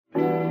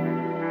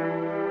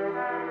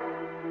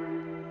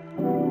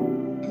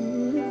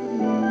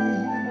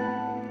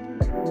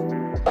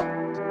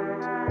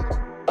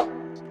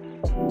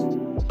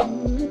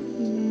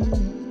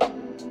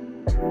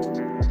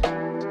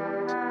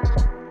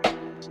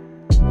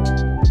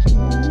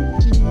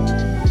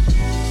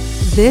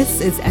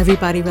This is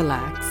Everybody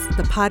Relax,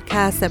 the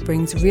podcast that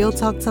brings real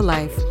talk to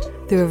life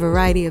through a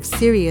variety of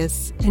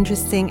serious,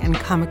 interesting, and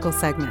comical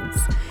segments.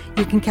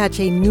 You can catch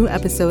a new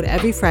episode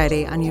every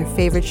Friday on your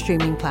favorite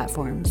streaming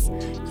platforms.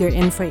 You're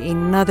in for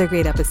another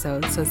great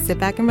episode, so sit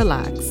back and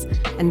relax.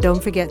 And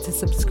don't forget to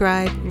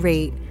subscribe,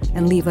 rate,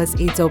 and leave us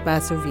a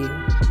dope-ass review.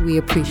 We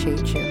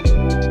appreciate you.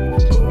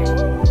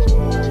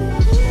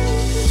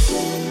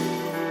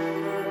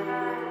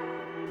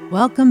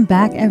 Welcome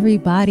back,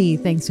 everybody.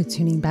 Thanks for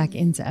tuning back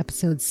into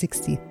episode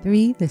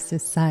 63. This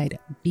is Side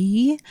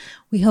B.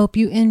 We hope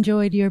you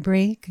enjoyed your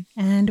break,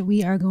 and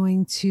we are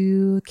going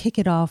to kick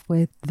it off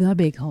with the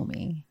big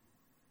homie,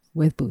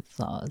 with Booth's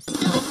Laws.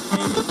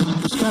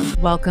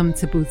 Welcome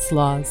to Booth's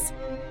Laws,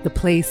 the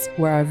place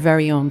where our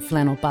very own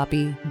Flannel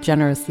Papi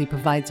generously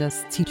provides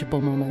us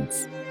teachable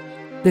moments.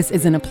 This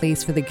isn't a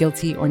place for the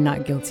guilty or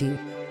not guilty,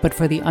 but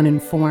for the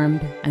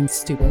uninformed and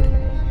stupid.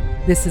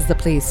 This is the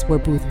place where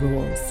Booth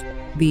rules.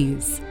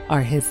 These are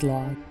his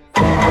laws.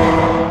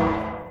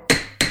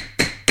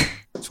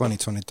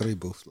 2023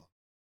 Booth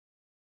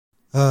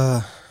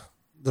Law.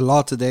 The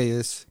law today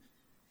is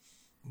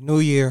new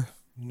year,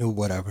 new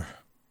whatever.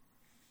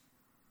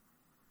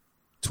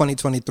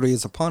 2023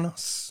 is upon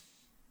us.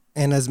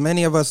 And as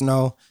many of us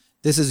know,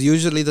 this is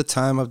usually the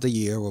time of the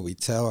year where we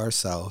tell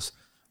ourselves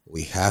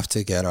we have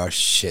to get our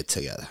shit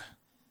together.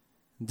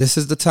 This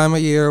is the time of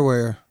year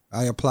where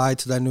I apply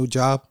to that new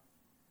job.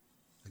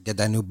 I get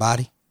that new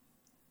body.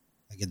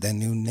 I get that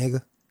new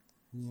nigga,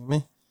 you know what I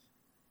mean?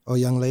 Or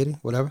young lady,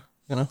 whatever,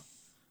 you know?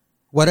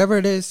 Whatever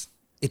it is,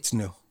 it's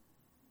new.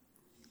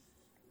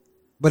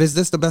 But is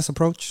this the best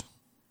approach?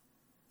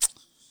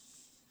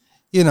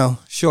 You know,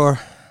 sure.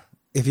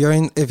 If you're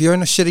in a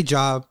shitty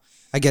job,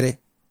 I get it.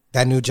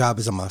 That new job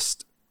is a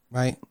must,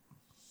 right?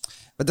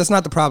 But that's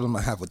not the problem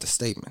I have with the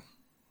statement.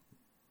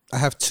 I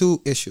have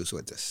two issues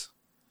with this.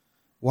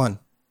 One,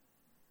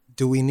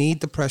 do we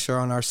need the pressure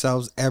on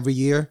ourselves every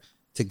year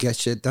to get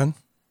shit done?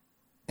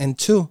 And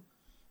two,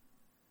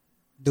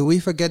 do we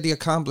forget the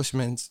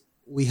accomplishments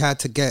we had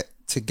to get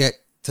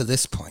to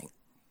this point?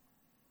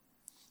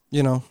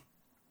 You know,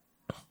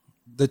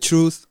 the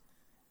truth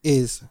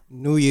is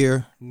new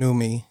year, new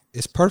me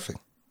is perfect.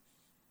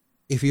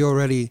 If you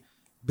already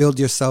build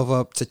yourself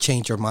up to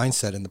change your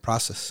mindset in the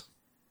process.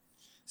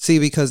 See,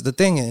 because the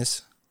thing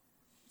is,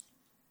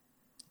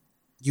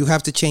 you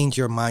have to change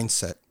your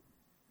mindset.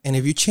 And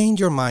if you change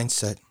your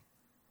mindset,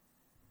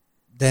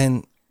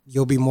 then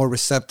you'll be more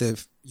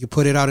receptive. You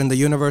put it out in the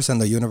universe and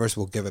the universe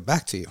will give it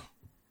back to you.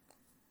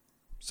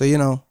 So, you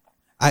know,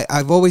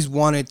 I've always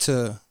wanted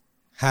to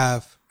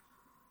have,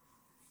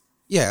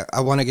 I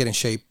want to get in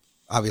shape.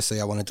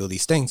 Obviously, I want to do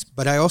these things.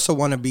 But I also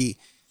want to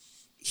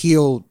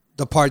heal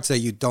the parts that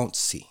you don't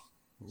see.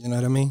 You know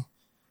what I mean?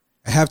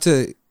 I have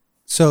to.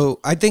 So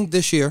I think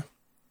this year,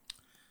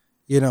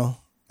 you know,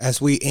 as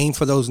we aim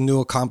for those new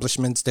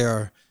accomplishments that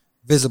are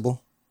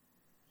visible,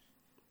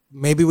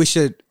 maybe we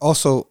should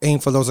also aim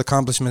for those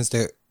accomplishments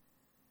that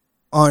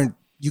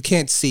you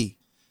can't see,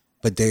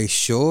 but they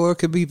sure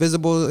could be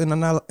visible in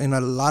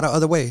a lot of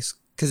other ways.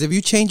 Because if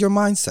you change your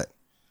mindset,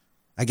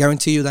 I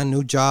guarantee you that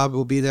new job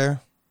will be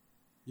there.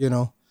 You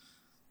know,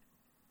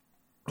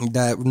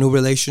 that new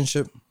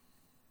relationship.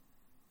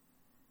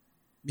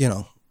 You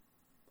know,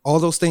 all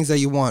those things that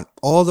you want,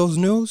 all those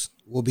news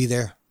will be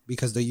there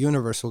because the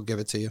universe will give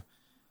it to you.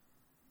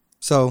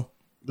 So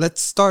let's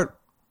start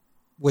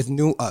with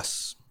new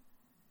us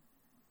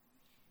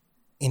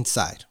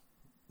inside.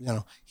 You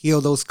know,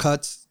 heal those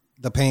cuts,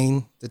 the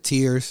pain, the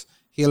tears,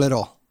 heal it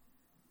all.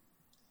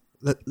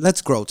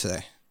 Let's grow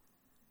today.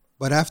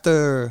 But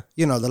after,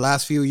 you know, the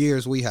last few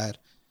years we had,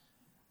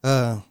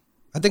 I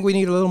think we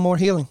need a little more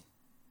healing.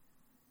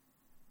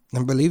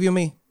 And believe you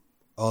me,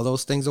 all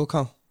those things will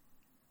come.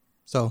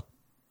 So,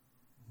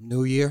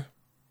 new year,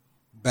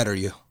 better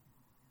you.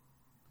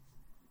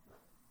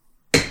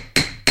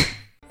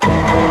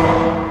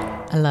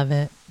 I love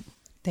it.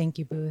 Thank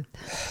you, Booth.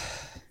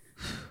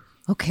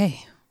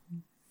 Okay.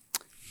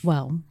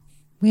 Well,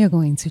 we are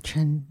going to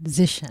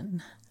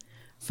transition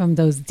from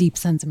those deep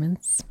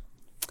sentiments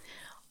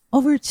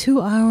over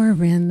to our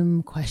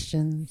random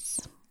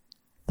questions,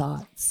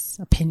 thoughts,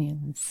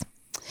 opinions.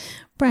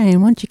 Brian,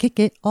 why don't you kick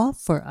it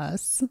off for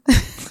us?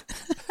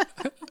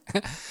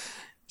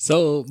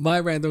 So my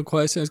random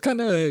question kind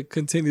of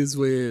continues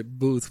with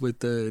Booth with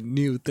the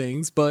new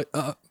things, but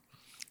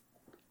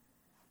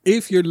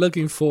if you're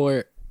looking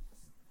for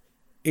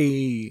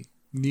a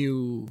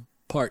new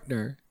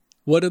partner,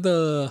 what are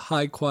the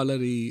high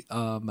quality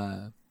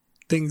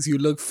things you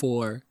look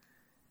for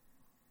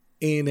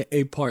in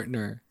a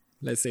partner,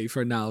 let's say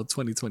for now,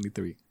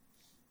 2023?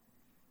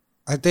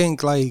 I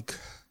think, like,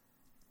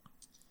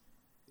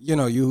 you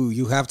know,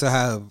 you have to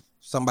have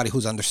somebody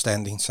who's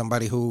understanding,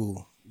 somebody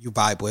who you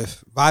vibe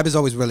with. Vibe is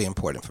always really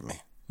important for me.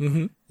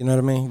 Mm-hmm. You know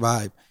what I mean?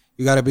 Vibe.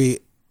 You gotta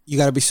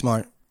be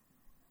smart.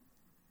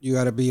 You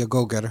gotta be a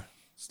go-getter.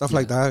 Stuff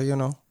like that, you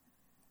know.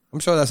 I'm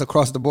sure that's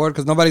across the board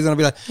because nobody's gonna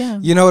be like,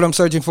 you know what I'm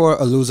searching for?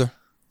 A loser.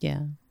 Yeah.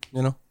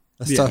 You know?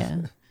 That's tough.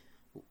 Yeah.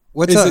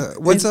 What's Is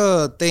what's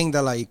a thing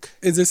that like?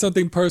 Is there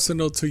something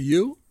personal to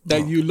you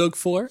that you look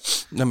for?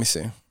 Let me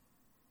see.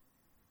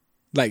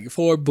 Like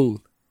for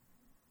Booth.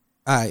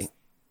 Alright,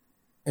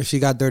 if she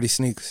got dirty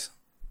sneakers,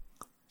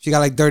 she got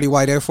like dirty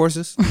white Air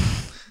Forces,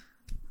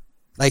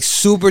 like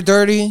super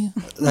dirty,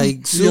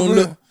 like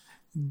super.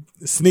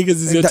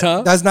 Sneakers is your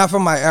top? That's not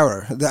from my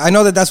era. I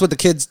know that that's what the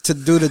kids to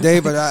do today,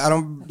 but I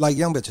don't like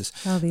young bitches.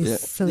 All these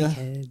silly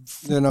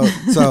kids. You know,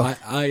 so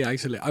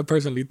I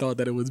personally thought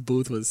that it was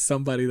Booth was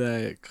somebody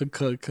that could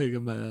cook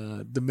him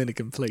a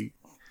Dominican plate.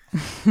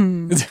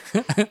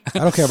 I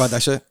don't care about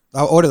that shit.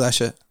 I'll order that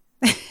shit.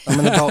 I'm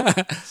an adult.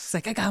 It's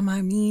like I got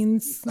my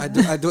means. I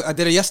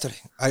did it yesterday.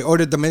 I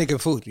ordered Dominican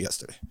food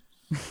yesterday.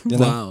 You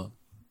know?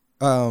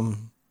 Wow.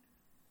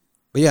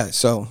 But yeah,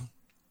 so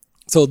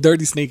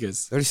dirty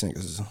sneakers. dirty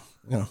sneakers,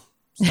 you know,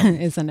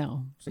 It's a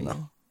no.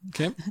 no.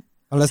 Okay.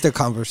 Unless they're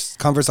Converse.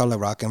 Converse are like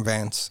rocking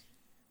Vans.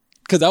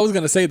 Because I was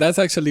going to say that's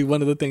actually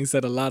one of the things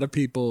that a lot of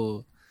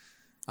people,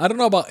 I don't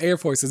know about Air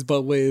Forces,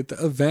 but with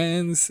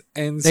Vans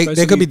and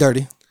They could be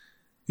dirty.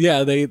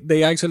 Yeah,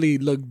 they actually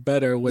look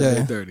better when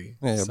they're dirty.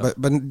 Yeah, So,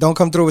 but don't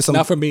come through with some.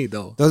 not for me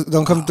though.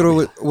 Don't come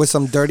through with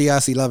some dirty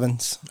ass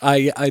 11s.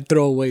 I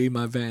throw away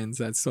my Vans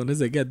as soon as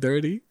they get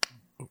dirty.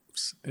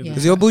 Oops. And Yeah.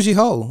 Cause you're a bougie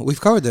hoe.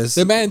 We've covered this.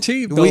 they're man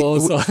cheap though. We-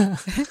 Also.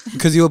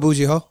 Cause you're a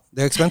bougie hoe.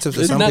 They're expensive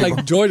to It's some not people.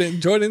 like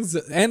Jordans,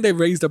 and they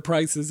raised the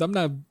prices.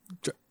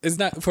 It's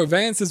not for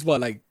Vans. Is what,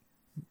 like,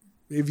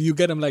 if you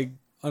get them like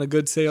on a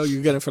good sale,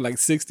 you get them for like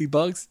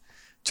 $60.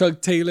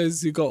 Chuck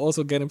Taylors, you go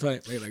also get them for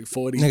like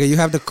 40. Nigga, you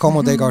have the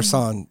Como de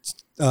Garçon,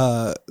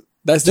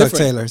 That's Chuck different.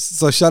 Taylors.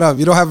 So shut up.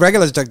 You don't have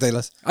regular Chuck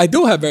Taylors. I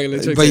do have regular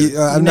Chuck But Taylors.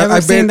 I've never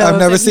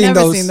seen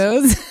those. Seen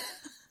those.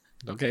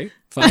 Okay,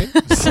 fine.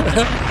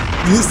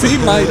 You see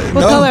my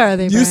What color are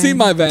they? you see Brian?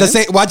 my Vans. The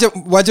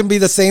same. Watch them be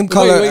the same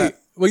color. Wait.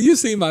 Well, you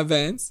see my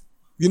Vans.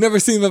 You never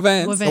seen my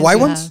Vans. What The Vans white you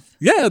ones? have?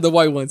 Yeah, the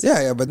white ones.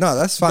 Yeah, but no,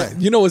 that's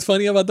fine. You know what's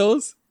funny about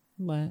those?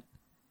 What?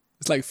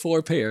 It's like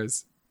 4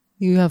 pairs.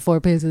 You have 4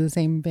 pairs of the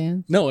same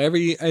band? No,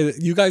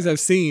 you guys have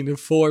seen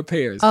 4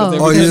 pairs. Oh, every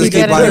Oh, you because just you keep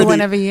get a buying new it.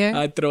 one every year?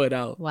 I throw it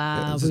out.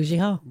 Wow, bougie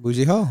hoe.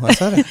 Bougie hoe. I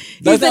said it. You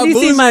That's said not you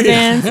see my bougie.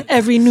 Vans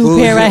every new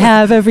Bougie. pair I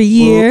have every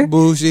year.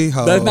 Bougie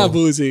hoe. That's not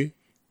bougie.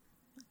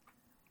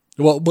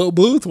 Well,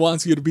 Booth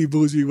wants you to be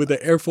bougie with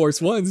the Air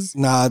Force Ones.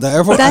 Nah, the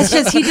Air Force. That's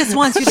just he just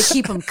wants you to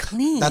keep them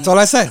clean. That's all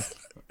I said.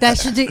 That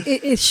should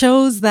it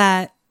shows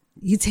that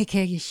you take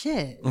care of your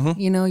shit.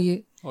 You know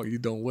you. Oh, you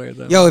don't wear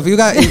them. Yo, if you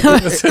got,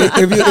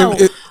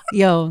 if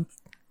Yo,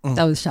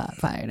 that was shot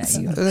fired at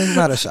you. it's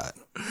not a shot.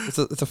 It's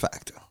a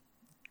fact.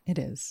 It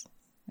is.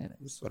 It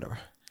is. It's whatever.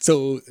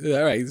 So,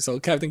 all right. So,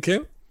 Captain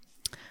Kim?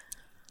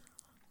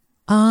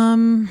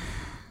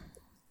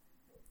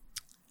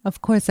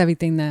 Of course,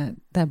 everything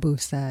that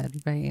Booth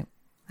said, right?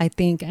 I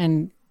think,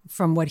 and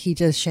from what he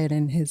just shared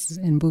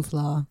in Booth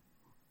Law,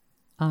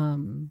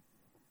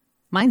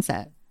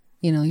 mindset.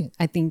 You know,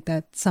 I think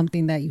that's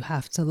something that you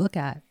have to look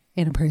at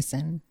in a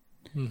person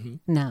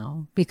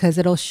now, because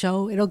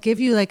it'll give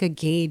you like a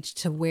gauge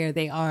to where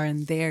they are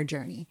in their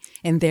journey,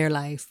 in their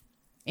life,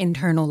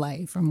 internal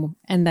life.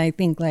 And I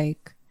think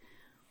like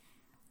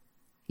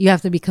you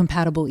have to be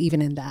compatible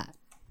even in that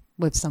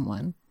with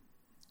someone,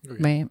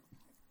 right?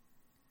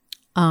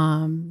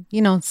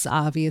 You know, it's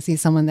obviously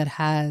someone that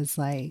has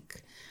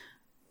like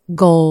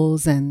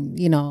goals and,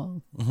 you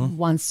know,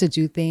 wants to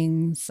do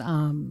things,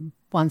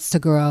 wants to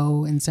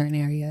grow in certain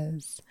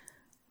areas.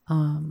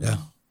 Yeah.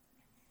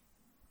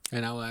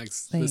 And I'll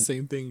ask Like- the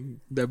same thing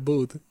that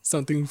Booth.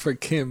 Something for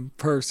Kim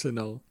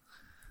personal.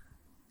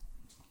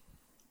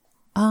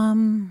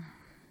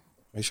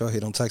 Make sure he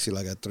don't text you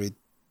like at 3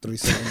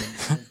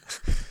 seconds.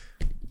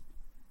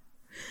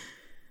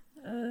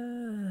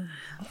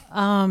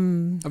 I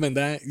mean,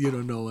 that you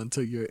don't know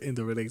until you're in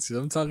the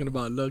relationship. I'm talking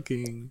about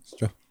looking. It's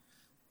true.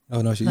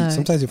 Oh no,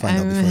 sometimes you find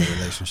out before a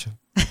relationship.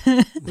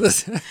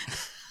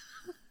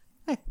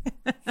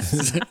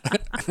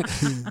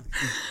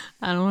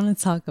 I don't want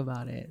to talk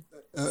about it.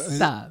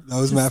 Stop. That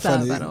was Just mad stop.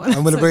 funny. I don't wanna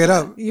I'm gonna talk bring it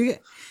about up.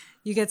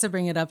 You get to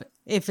bring it up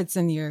if it's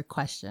in your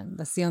question.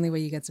 That's the only way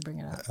you get to bring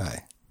it up. All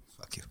right,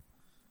 fuck you.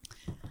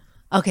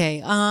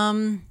 Okay.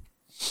 I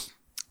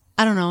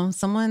don't know.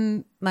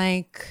 Someone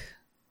like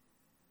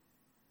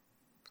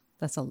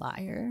that's a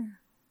liar,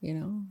 you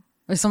know,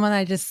 or someone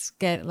I just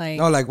get like.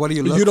 No, like what do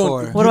you look You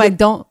don't- for? What do I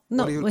don't?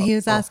 No, What do you- he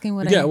was oh. asking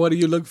what Yeah, what do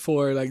you look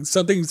for? Like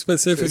something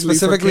specifically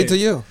Specifically for to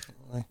Kim.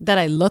 you. that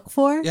I look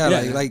for. Yeah,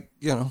 Yeah. like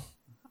you know.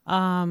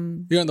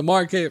 You're on the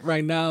market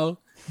right now.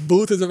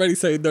 Booth is already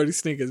saying dirty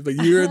sneakers, but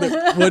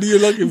what are you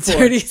looking for?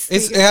 Dirty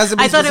It has to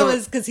be I thought it specific-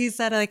 was because he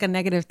said like a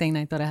negative thing. And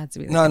I thought it had to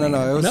be. Like No, a no,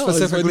 negative. no. It was No, it's what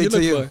specifically you to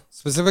look you. for.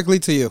 Specifically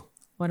to you.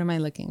 What am I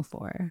looking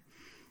for?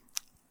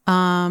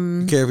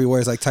 You care if he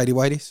wears like tidy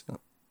whities?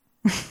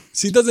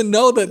 She doesn't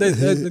know that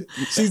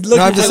she's looking.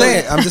 No, I'm just for-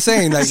 saying. I'm just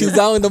saying. Like, She's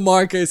out in the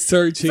market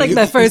searching. It's like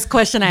the first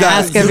question I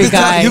ask you every can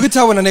tell- guy. you can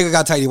tell when a nigga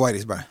got tidy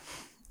whities, bro.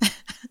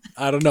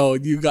 I don't know.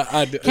 You got.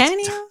 Can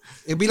you?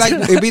 It'd be like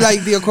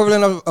the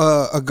equivalent of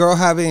a girl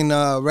having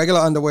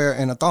regular underwear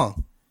and a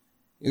thong.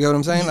 You get what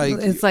I'm saying? Like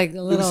It's like a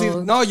you see,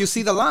 little. you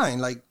see the line,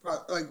 like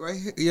right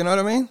here. You know what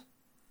I mean?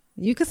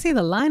 You can see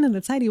the line of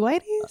the tidy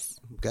whities.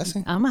 I'm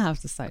guessing. I'm gonna have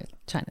to start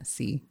trying to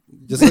see.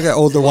 Just look at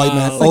older white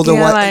man, Looking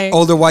at,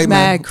 older white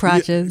man. mad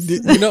crotches.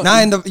 You know, Nah,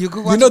 you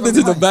could watch you know it this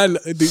is a from bad.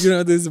 You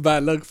know this is a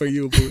bad luck for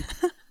you, Booth.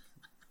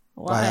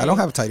 Why? I don't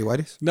have tidy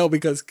whities. No,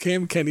 because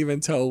Kim can't even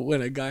tell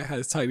when a guy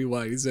has tidy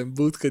whities, and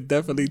Booth could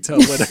definitely tell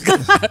when a guy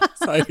has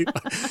tidy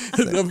whities.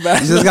 It's a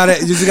bad You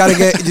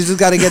just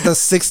gotta get the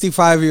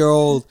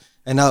 65-year-old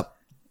and up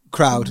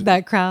crowd.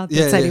 That crowd,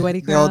 the tidy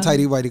whitey The old crowd.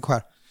 tidy whitey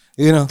crowd.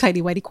 You know.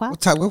 Tidy whitey quack.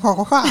 But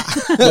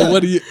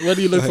what do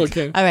you look for,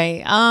 Kim? All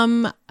right.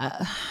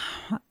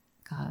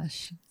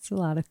 Gosh, it's a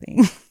lot of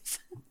things.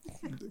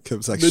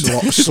 Kim's like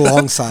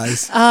schlong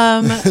size.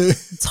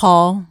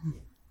 Tall.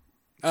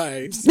 All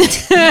right.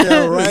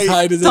 Yeah, right.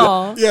 Height is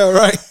Tall. Yeah,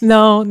 right.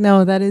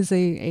 No, that is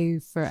a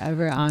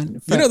forever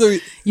on. You know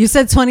the You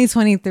said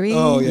 2023.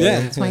 Oh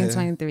yeah.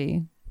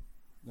 2023.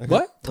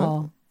 what?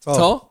 Tall.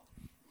 Tall?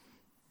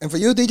 And for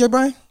you, DJ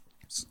Brian,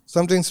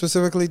 something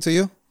specifically to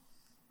you?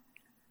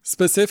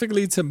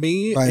 Specifically to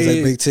me, Brian's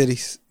like big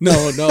titties.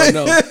 No.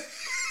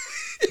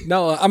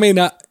 No, I mean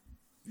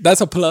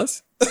that's a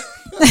plus.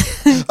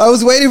 I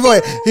was waiting for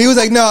it. He was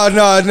like, no.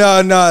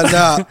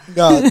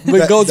 We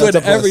go with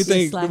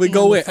everything. Slapping We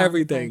go on the with sound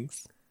everything.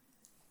 effects.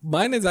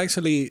 Mine is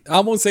actually, I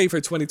won't say for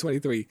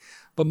 2023,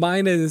 but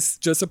mine is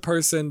just a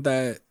person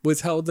that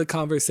withheld the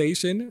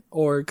conversation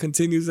or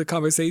continues the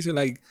conversation,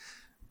 like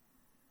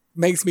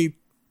makes me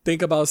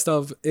think about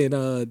stuff in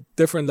a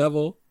different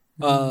level.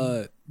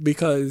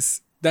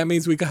 Because that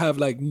means we could have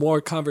like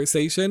more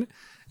conversation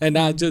and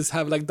not just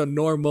have like the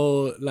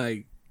normal,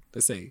 like,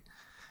 let's say,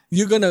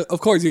 of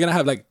course, you're gonna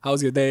have like,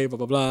 how's your day, blah,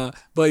 blah, blah.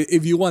 But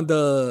if you want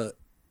the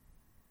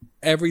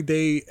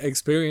everyday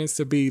experience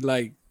to be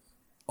like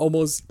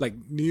almost like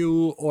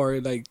new or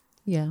like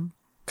Yeah.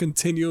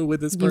 continue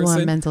with this You want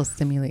person. mental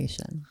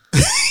stimulation.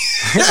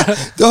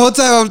 The whole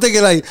time I'm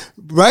thinking like,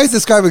 Brian's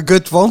describing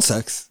good phone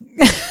sex.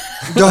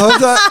 The whole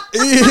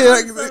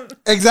time,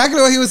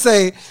 exactly what he was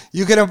saying.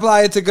 You can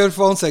apply it to good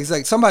phone sex,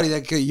 like somebody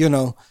that could,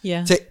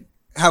 Yeah.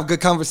 have good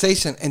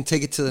conversation and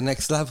take it to the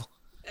next level.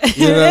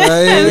 You know what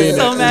I mean? I'm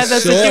so mad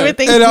that's what you were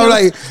thinking. And I'm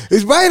like,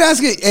 is Brian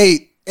asking,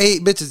 hey,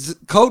 bitches,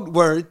 code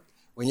word,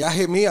 when y'all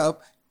hit me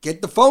up,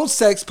 get the phone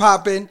sex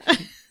popping.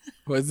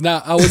 Well, it's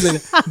not, I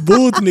wasn't,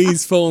 Booth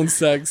needs phone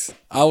sex.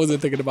 I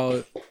wasn't thinking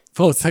about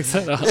phone sex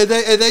at all. And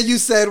then you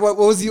said, what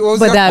was your...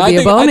 But that'd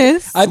be a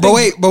bonus. I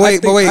think- But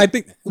wait. I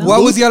think,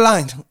 What was your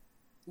line?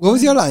 What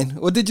was your line?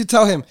 What did you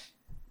tell him?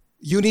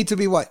 You need to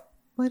be what?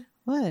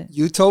 What?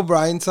 You told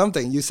Brian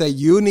something. You say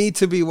you need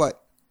to be what?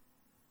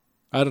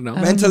 I don't know.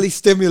 Mentally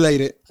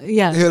stimulated.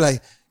 Yeah. You're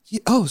like,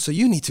 oh, so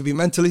you need to be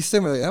mentally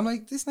stimulated. I'm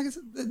like, this nigga,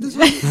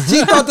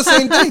 she thought the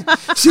same thing.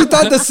 She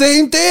thought the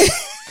same thing.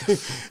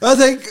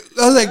 I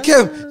was like,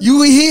 Kim, you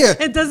were here.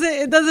 It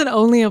doesn't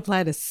only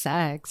apply to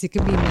sex. You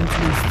can be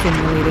mentally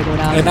stimulated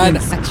without being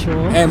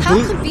sexual. And How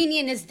Booth,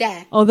 convenient is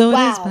that? Although it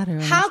wow. is better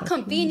when How it's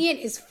convenient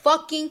is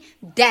fucking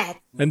that?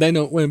 and then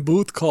when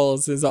Booth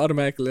calls, it's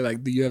automatically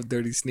like, do you have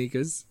dirty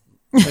sneakers?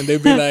 And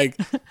they'd be like,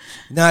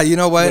 Nah, you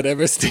know what?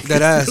 whatever sneakers.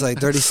 That ass, like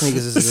dirty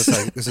sneakers is just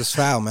like, it's just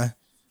foul, man.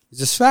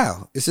 It's just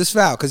foul. It's just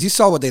foul. Because you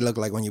saw what they look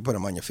like when you put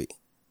them on your feet.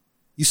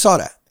 You saw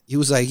that. He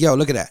was like, yo,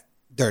 look at that.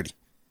 Dirty.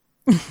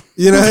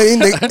 You know what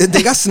I mean?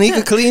 They got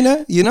sneaker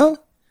cleaner, you know?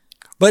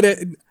 But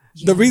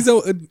the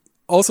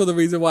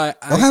reason why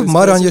I Don't have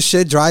mud on your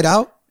shit dried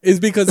out. is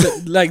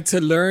because like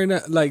to learn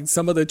like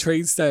some of the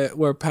traits that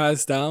were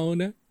passed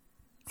down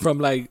from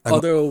like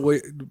other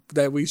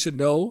that we should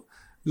know.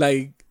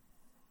 Like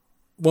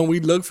when we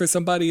look for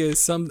somebody, is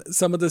some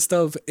of the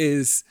stuff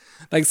is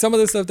like some of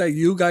the stuff that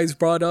you guys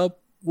brought up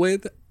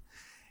with.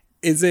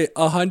 Is it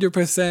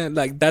 100%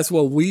 like that's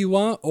what we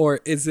want,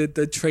 or is it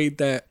the trait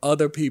that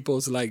other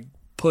people's like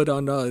put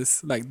on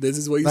us? Like this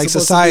is what you're Like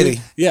supposed society. to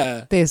be?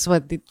 Yeah. This is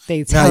what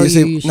they tell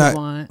you should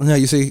want. No,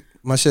 you see,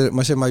 my shit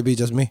might be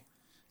just me.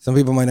 Some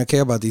people might not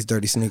care about these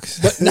dirty sneakers.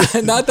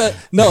 But not that.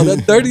 No, the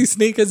dirty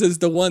sneakers is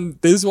the one.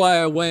 This is why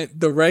I went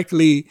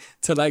directly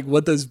to like,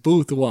 what does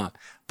Booth want?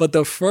 But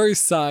the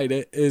first side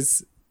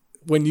is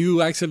when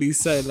you actually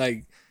said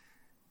like,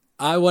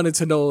 I wanted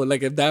to know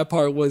like if that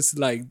part was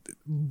like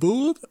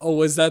Booth, or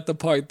was that the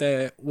part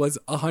that was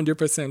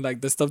 100%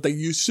 like the stuff that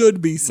you should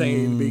be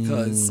saying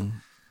because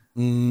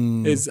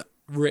it's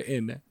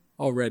written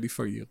already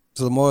for you.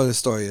 So the moral of the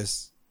story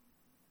is,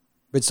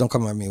 bitch, don't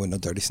come at me with no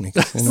dirty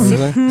sneakers. You know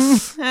what I'm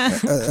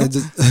saying? I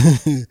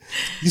just,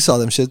 you saw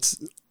them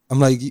shits. I'm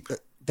like,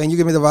 then you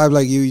give me the vibe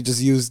like you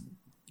just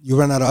you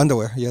run out of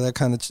underwear. Yeah, that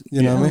kind of,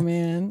 you know what I mean?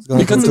 Man. It's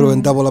gonna come through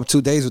and double up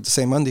 2 days with the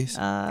same undies.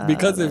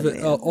 Because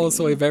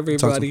if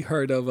everybody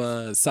heard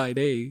of Side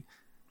A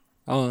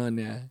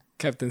on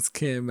Captain's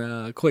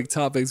Kim Quick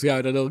Topics, we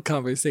had a little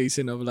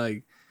conversation of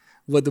like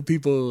what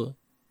the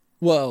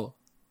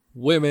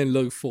women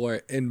look for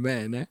in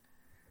men.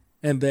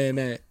 And then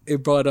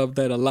it brought up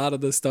that a lot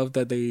of the stuff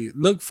that they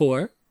look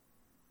for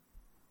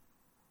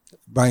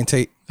Brian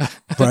Tate.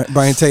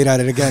 Brian Tate at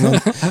it again.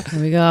 Huh?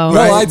 Here we go. No,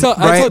 I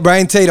told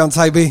Brian Tate on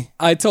Type B.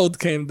 I told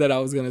Kim that I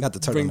was gonna Got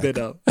the bring turtleneck. that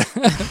up.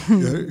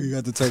 You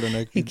got the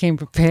turtleneck. He came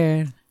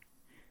prepared.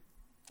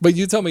 But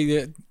you told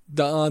me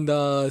that on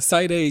the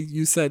side A,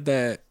 you said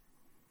that.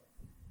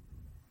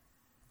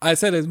 I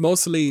said it's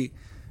mostly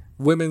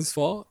women's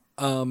fault.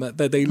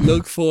 That they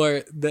look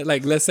for that,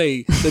 like, let's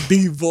say the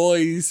D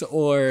voice,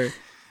 or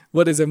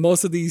what is it?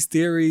 Most of these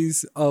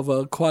theories of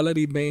a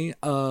quality mate,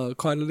 what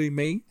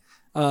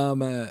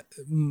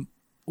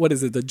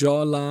is it? The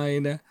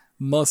jawline,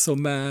 muscle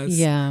mass,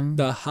 Yeah.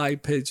 the high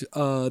pitch,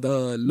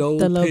 the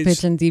low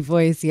pitch and deep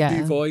voice. Yeah.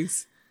 D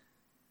voice.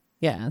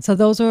 Yeah. So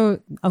those were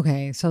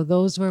okay. So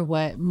those were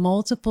what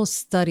multiple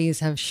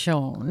studies have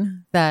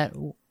shown that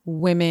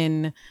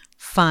women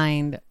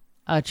find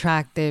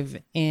attractive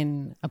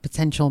in a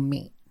potential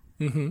mate.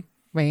 Mm-hmm.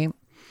 Right.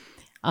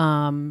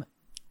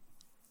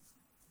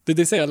 Did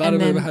they say a lot And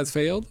of it then- has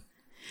failed?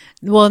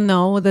 Well,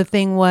 no, the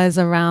thing was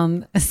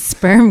around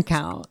sperm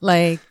count.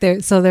 Like, they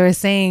were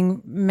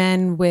saying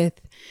men with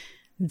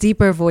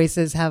deeper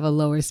voices have a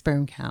lower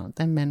sperm count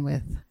than men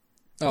with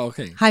Oh,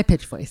 okay. high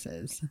pitched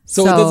voices.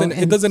 So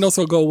it doesn't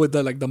also go with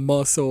the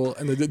muscle,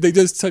 and they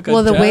just took a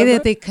Well, the way jab?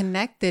 that they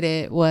connected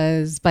it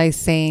was by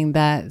saying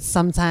that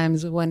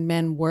sometimes when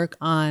men work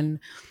on,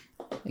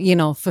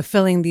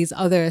 fulfilling these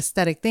other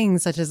aesthetic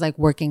things, such as like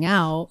working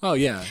out, Oh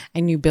yeah.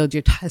 and you build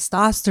your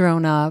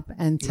testosterone up,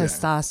 and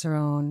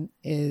testosterone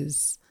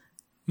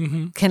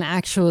can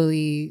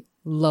actually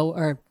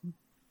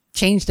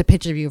change the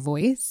pitch of your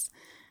voice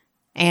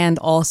and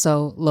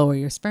also lower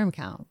your sperm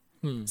count.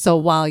 So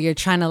while you're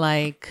trying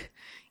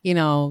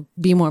to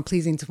be more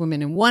pleasing to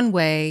women in one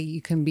way, you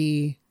can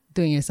be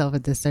doing yourself a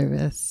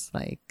disservice.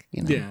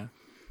 Yeah.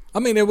 I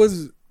mean,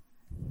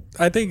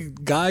 I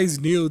think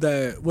guys knew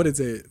that, what is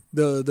it?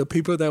 The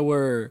people that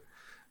were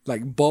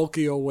like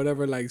bulky or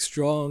whatever, like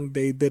strong,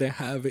 they didn't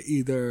have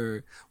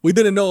either. We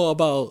didn't know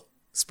about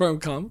sperm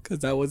count because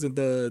that wasn't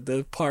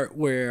the part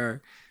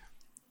where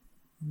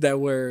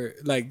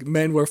like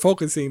men were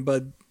focusing,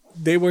 but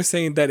they were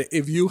saying that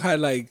if you had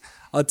like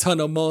a ton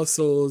of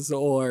muscles,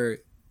 or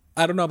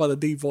I don't know about the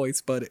deep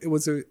voice, but it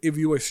was if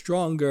you were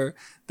stronger,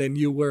 then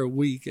you were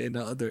weak in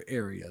other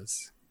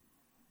areas.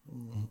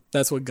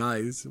 That's what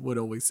guys would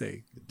always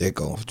say. Dick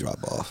gonna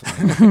drop off.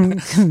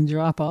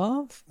 Drop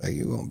off. Like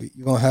you're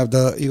gonna have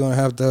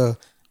the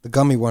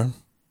gummy worm.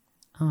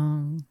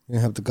 You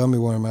have the gummy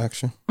worm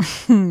action.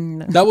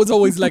 That was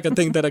always like a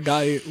thing that a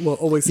guy will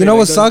always say. You know like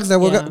what sucks?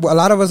 That Yeah. a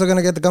lot of us are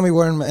gonna get the gummy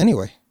worm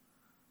anyway.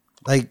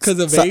 Like 'Cause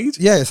of age?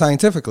 Yeah,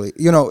 scientifically.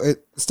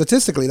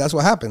 Statistically, that's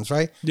what happens,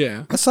 right?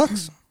 Yeah. That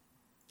sucks.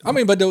 I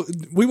mean, but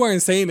we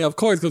weren't saying it, of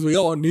course, because we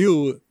all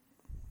knew.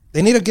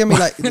 They need to give me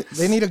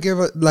they need to give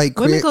it like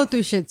Women go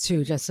through shit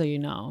too, just so you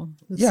know.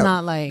 It's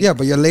not like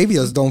but your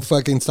labias don't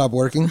fucking stop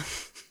working.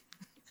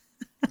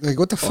 Like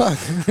what the fuck?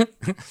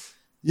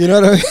 You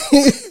know what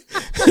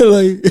I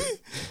mean?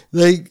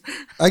 like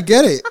I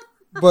get it,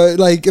 but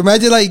like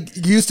imagine like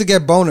you used to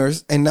get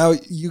boners and now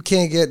you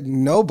can't get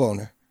no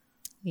boner.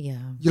 Yeah.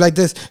 You like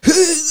this?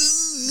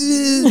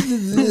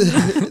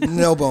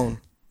 No bone.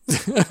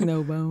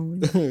 No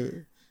bone.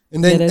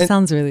 And then That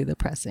sounds really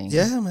depressing.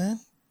 yeah, man.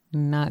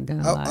 Not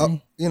gonna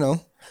lie.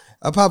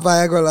 I pop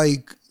Viagra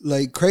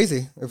like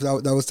crazy if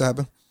that was to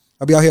happen.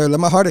 I'll be out here, let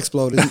my heart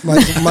explode. It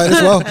might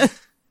as well.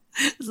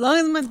 As long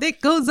as my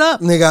dick goes up.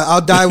 Nigga, I'll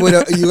die with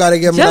you gotta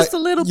give me Just like,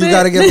 a little you bit.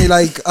 gotta give me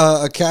like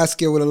a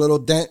casket with a little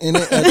dent in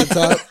it at the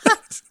top.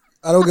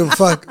 I don't give a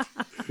fuck.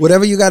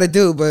 Whatever you gotta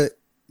do, but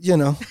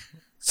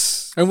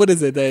And what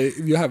is it that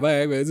you have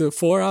Viagra? Is it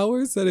 4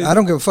 hours? I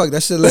don't give a fuck.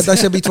 Let that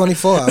shit be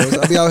 24 hours.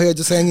 I'll be out here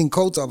just hanging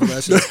coats off of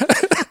that shit.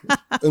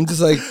 I'm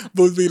just like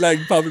Would be like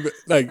probably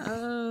like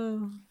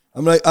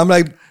I'm like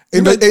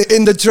in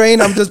the train.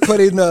 I'm just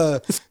putting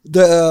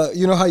the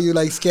you know how you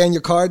like scan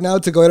your card now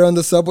to go on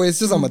the subway. It's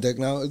just on my dick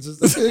now. It's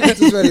just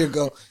ready to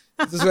go.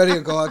 It's just ready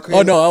to go.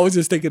 Oh no, I was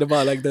just thinking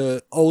about like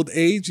the old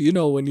age.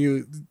 When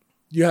you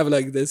have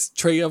like this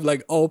tray of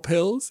like all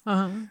pills,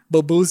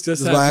 but Boost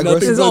just has Viagra? nothing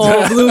This is but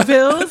all blue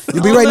pills.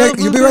 You be right there.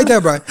 You be right there,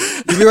 Brian.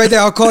 You be right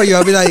there. I'll call you.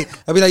 I'll be like,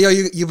 yo,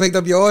 you picked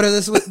up your order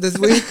this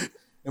week,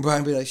 and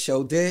Brian be like,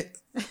 show did.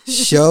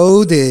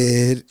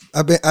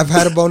 I've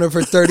had a boner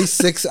for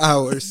 36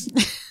 hours.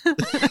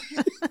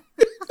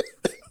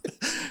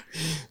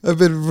 I've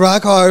been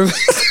rock hard for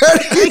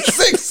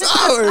 36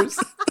 hours.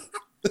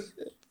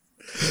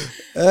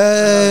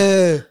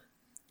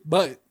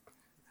 But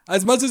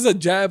as much as a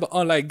jab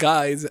on like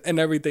guys and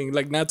everything,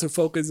 like not to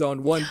focus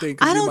on one thing.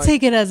 'cause I you don't might-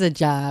 take it as a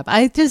job.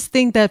 I just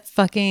think that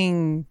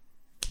fucking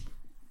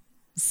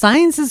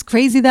science is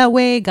crazy that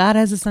way. God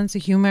has a sense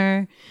of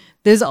humor.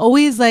 There's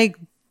always like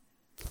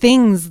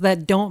things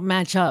that don't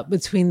match up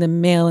between the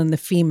male and the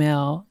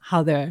female,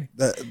 how they're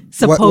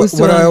supposed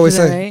to. What do I always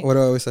say? Right? What do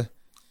I always say?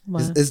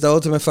 What? It's the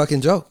ultimate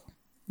fucking joke.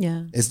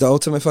 Yeah. It's the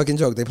ultimate fucking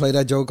joke. They play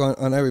that joke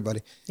on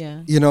everybody.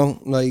 Yeah.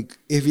 Like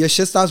if your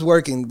shit stops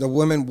working, the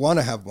women want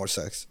to have more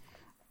sex.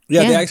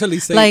 Yeah, they actually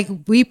say like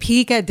we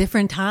peak at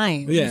different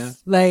times. Yeah.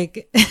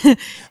 Like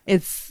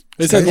it's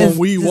It's like when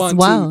we It's want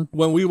wild. to.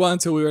 When we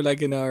want to, we were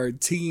like in our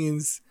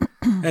teens,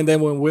 and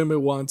then when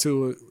women want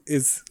to,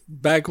 it's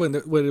back when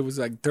it was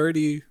like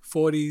 30s,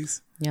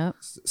 40s, Yep.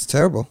 It's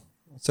terrible.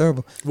 It's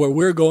terrible. where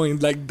we're going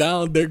like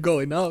down, they're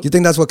going up. You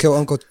think that's what killed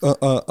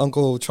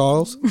Uncle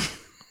Charles?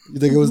 You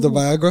think it was the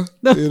Viagra?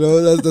 You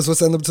know, that's what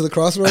sent them to the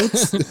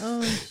crossroads.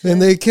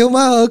 And they killed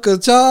my Uncle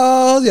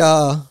Charles,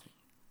 yeah.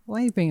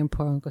 Why are you bringing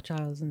poor Uncle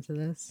Charles into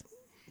this?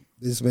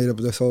 They just made up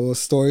this whole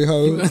story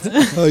how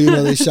you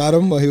know they shot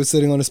him while he was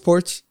sitting on his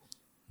porch.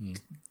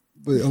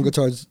 But Uncle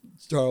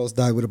Charles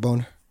died with a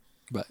boner.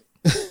 But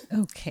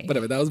Okay.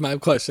 whatever, that was my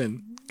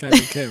question,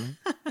 Captain Kim.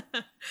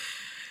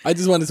 I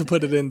just wanted to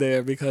put it in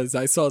there because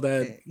I saw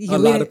that You a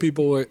lot were- of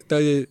people were.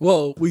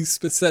 We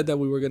said that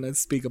we were gonna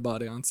speak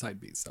about it on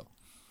Side B, so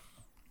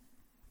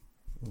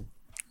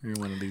we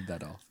want to leave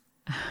that off.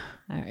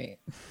 All right.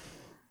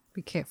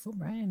 Be careful,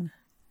 Brian.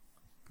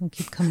 Don't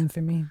keep coming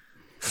for me.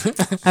 All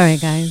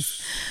right,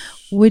 guys.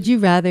 Would you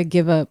rather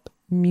give up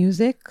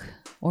music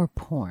or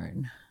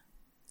porn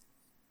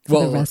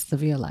for the rest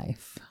of your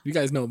life? You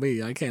guys know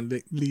me. I can't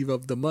leave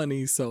up the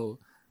money, so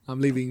I'm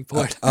leaving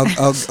porn.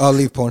 I'll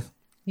leave porn.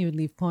 You would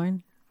leave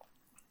porn?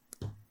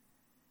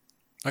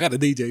 I got a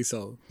DJ,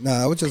 so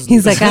Nah, I would just.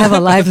 He's like, I have a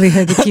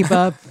livelihood to keep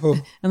up.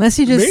 Unless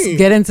you just Me?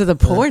 get into the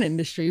porn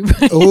industry. Ooh.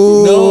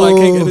 no, I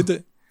can't get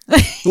into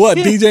what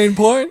DJing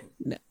porn.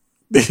 No.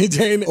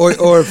 DJing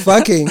or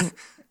fucking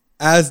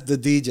as the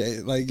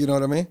DJ, like you know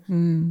what I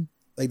mean?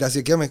 Like that's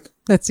your gimmick.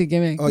 That's your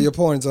gimmick. Oh, your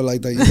porns are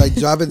like that. You like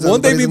dropping.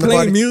 Won't they be in the playing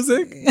party.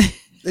 music?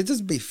 They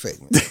just be fake.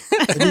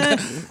 Man.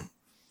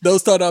 They'll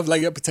start off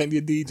like a pretend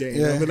you're DJ.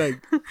 Yeah. They'll be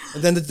like,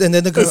 and then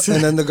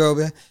the girl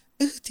be like,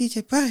 "Ooh,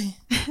 DJ Brian,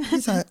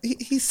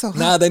 he's so hot."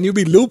 nah. Then you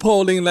be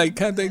loopholing like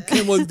Captain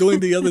Kim was doing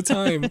the other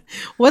time.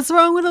 What's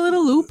wrong with a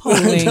little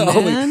loopholing,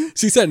 No, man?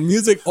 she said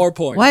music or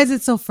porn. Why is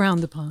it so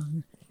frowned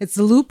upon? It's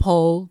a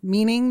loophole,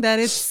 meaning that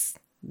it's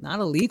not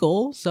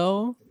illegal.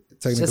 So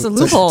just a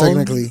loophole.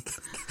 Technically,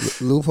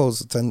 loopholes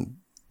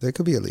they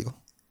could be illegal.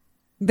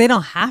 they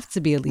don't have to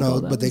be illegal. No,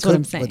 though, but they is what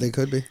I'm could. saying. But they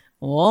could be.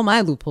 Well, all my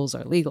loopholes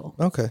are legal.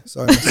 Okay,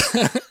 sorry.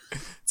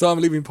 So I'm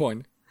leaving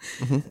porn.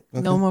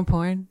 No more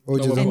porn. Or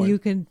No just more And porn. you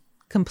can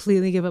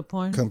completely give up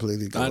porn.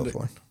 completely give up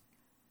porn.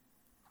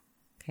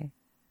 Okay,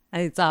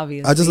 it's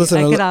obvious. I just listen.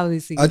 I to, could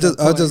obviously. I give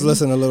up just porn.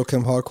 listen to Little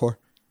Kim hardcore.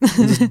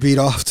 And just beat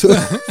off to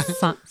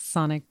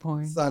Sonic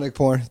porn. Sonic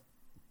porn.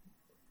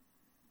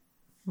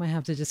 Might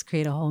have to just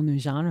create a whole new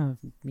genre of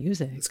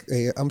music.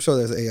 I'm sure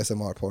there's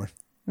ASMR porn.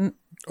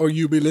 Or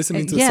you be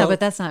listening to Yeah, but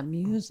that's not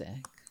music.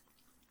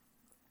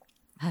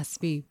 It has to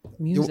be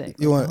music.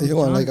 You want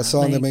like a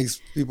song that like,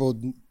 makes people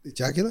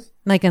ejaculate?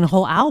 like a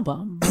whole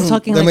album. I'm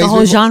talking That like a makes whole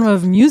people- genre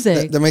of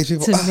music That makes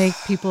people. to make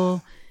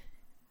people.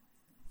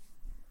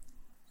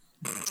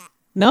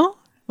 No,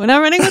 we're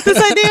not running with this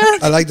idea.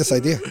 I like this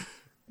idea.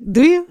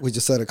 Do you? We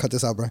just said to cut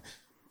this out, Brian.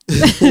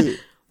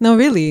 No,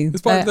 really.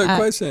 It's part of the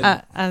question.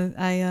 I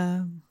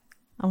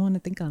want to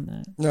think on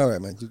that. All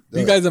right, man.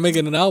 you guys are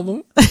making an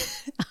album.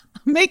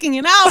 I'm making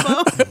an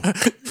album.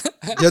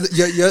 You would.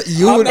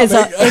 You're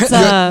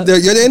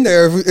in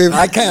there. If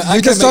I can't- I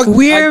You just can't talk.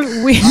 make-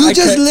 You I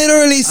just can't-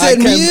 literally said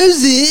can't-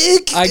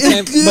 music. I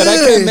can't, is but I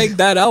can't good. make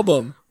that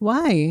album.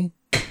 Why?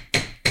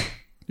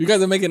 You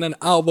guys are making an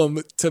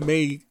album to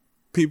make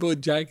people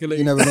ejaculate.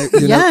 You never made.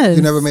 Yes.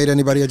 You never made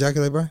anybody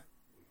ejaculate, Brian.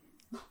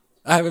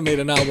 I haven't made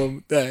an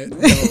album that.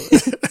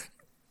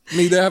 No.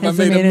 Neither have I Hasn't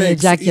made a made an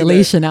mix.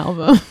 ejaculation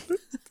album.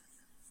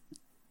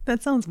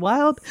 That sounds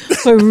wild,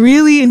 but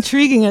really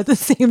intriguing at the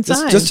same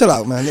time. Just chill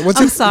out, man.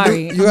 I'm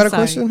sorry. You got I'm a sorry.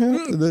 question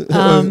here?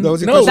 That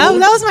was your no. question?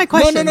 that was my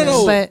question. No.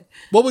 though, But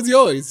What was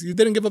yours? You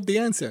didn't give up the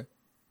answer.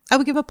 I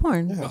would give up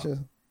porn. Yeah,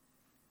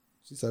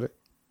 she said it.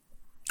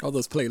 All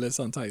those playlists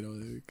on Tidal.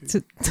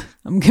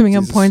 I'm giving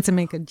up Jesus. porn to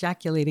make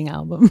ejaculating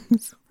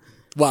albums.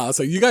 Wow.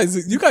 So you guys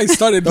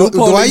started Why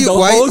loopholing you the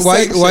why whole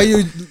why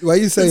section. why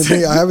you saying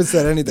me? I haven't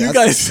said anything. You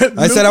guys said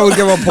I said I would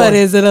give up But porn.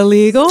 is it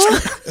illegal?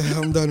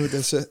 I'm done with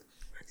this shit.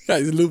 You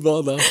guys loop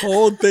all the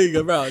whole thing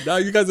around. Now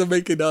you guys are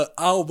making an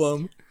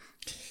album.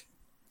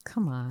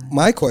 Come on.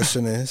 My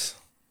question is,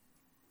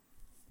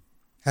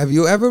 have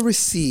you ever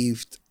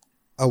received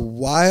a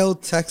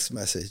wild text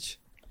message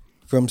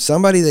from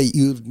somebody that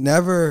you've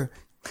never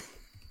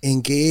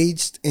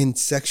engaged in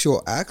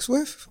sexual acts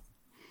with?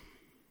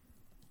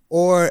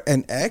 Or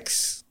an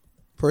ex,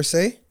 per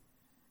se?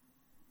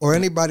 Or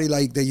anybody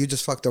like that you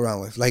just fucked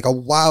around with? Like a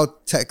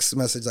wild text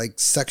message, like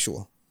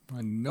sexual?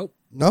 Nope.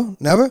 No?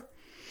 Never?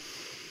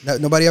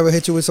 Nobody ever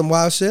hit you with some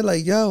wild shit?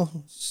 Like, yo,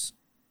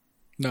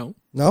 No.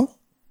 no?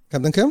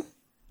 Captain Kim?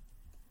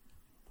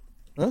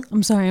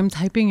 I'm sorry. I'm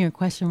typing your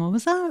question. What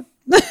was that?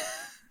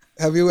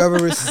 Have you ever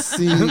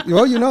received?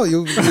 Well, you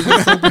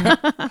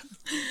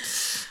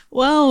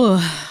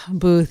Well,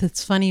 Booth,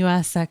 it's funny you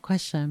asked that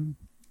question.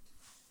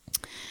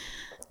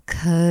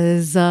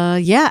 Cause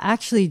yeah,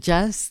 actually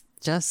just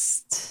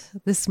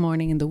this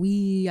morning, in the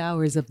wee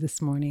hours of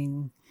this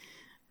morning,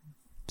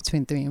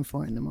 between 3 and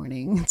 4 in the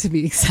morning to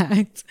be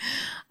exact,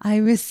 I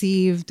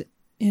received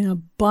an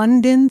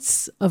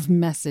abundance of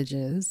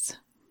messages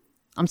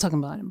I'm talking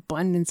about an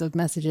abundance of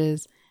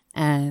messages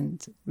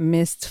and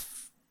missed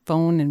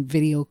phone and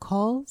video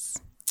calls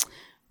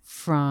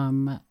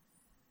from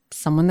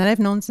someone that I've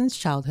known since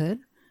childhood,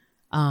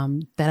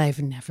 that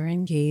I've never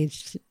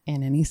engaged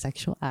in any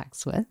sexual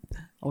acts with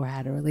or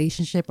had a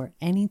relationship or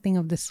anything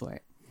of the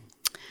sort.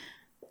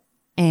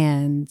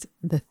 And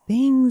the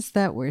things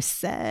that were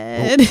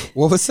said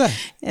What was that?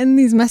 in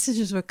these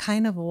messages were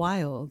kind of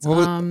wild. What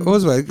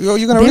was that?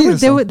 You're gonna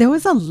read it. There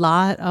was a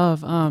lot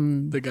of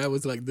The guy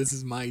was like, "This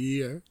is my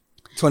year."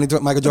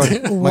 2020 Michael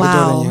Jordan.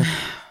 wow.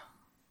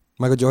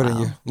 Michael Jordan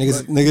year.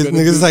 Niggas Gonna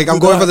niggas do- like, I'm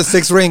do going the- for the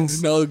 6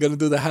 rings. No, gonna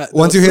do the hat.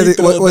 Once you hear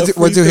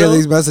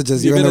these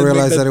messages, you're gonna make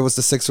realize that it was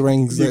the 6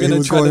 rings you're that he gonna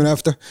was try going to-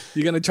 after.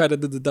 You're gonna try to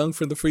do the dunk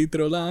from the free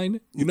throw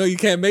line. You know you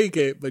can't make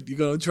it, but you're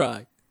gonna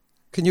try.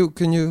 You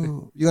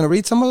gonna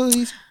read some of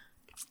these?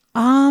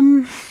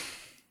 Um.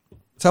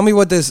 Tell me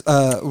what this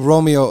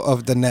Romeo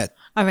of the net.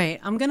 All right.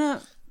 I'm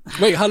gonna.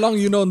 Wait, how long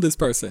you known this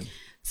person?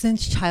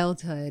 Since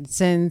childhood,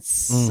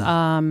 since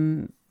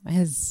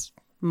his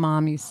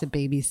mom used to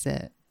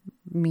babysit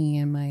me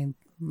and my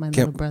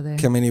little brother.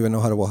 Kim ain't even know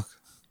how to walk.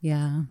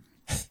 Yeah.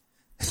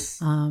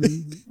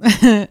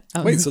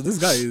 Wait, so this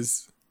guy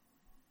is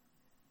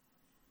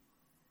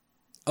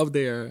up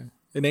there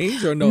in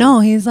age or no? No,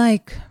 he's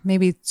like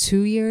maybe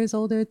 2 years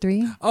older,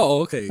 3.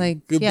 Oh, okay.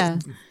 Like, Good. yeah.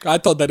 I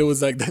thought that it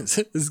was like this.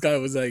 This guy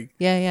was like,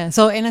 Yeah.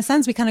 So in a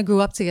sense, we kind of grew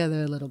up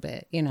together a little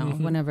bit, you know,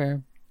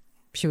 whenever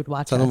she would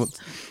watch Tell him us.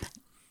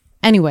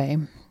 Anyway,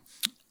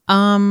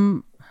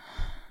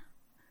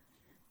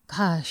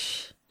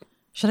 gosh,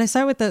 should I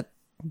start with the?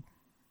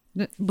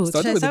 Boots, Started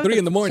should I with the start 3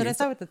 in the morning. Should I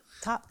start with the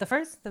top,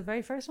 the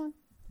very first one?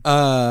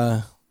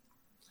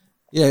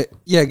 Yeah.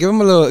 Give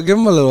him a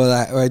little of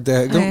that right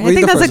there. All right, I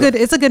think that's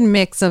it's a good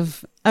mix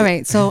of. All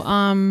right, so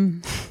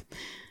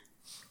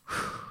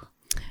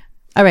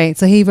all right,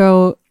 so he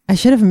wrote, "I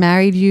should have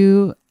married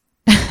you,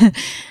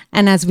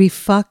 and as we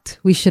fucked,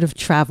 we should have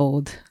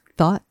traveled.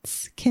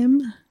 Thoughts,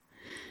 Kim?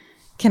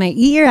 Can I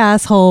eat your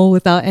asshole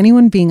without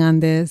anyone being on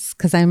this?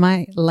 Because I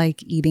might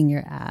like eating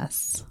your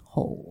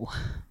asshole."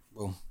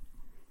 Boom.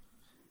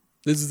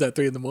 this is at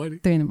 3 in the morning.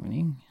 3 in the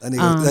morning. That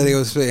nigga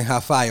was spitting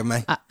hot fire,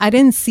 man. I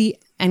didn't see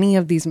any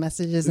of these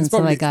messages until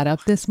probably- I got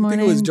up this I morning.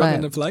 think it was drunk but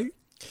on the flight.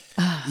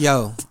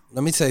 Yo,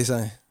 let me tell you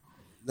something.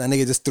 That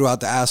nigga just threw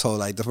out the asshole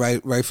like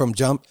right from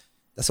jump.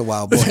 That's a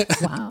wild boy.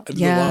 wow, It's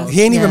yeah, wild.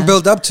 He ain't even yeah.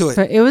 built up to it.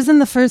 It was in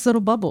the first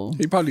little bubble,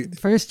 He probably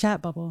first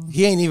chat bubble.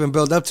 He ain't even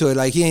built up to it.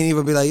 Like he ain't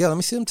even be like, yo, let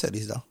me see them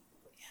titties though.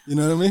 You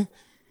know what I mean?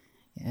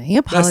 Yeah, he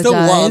that's apologized. still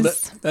wild.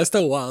 That's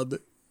still wild.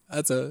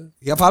 That's a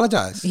He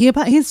apologized.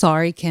 He's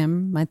sorry,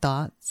 Kim. My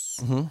thoughts.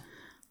 Mm-hmm.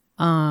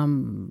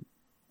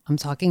 I'm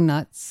talking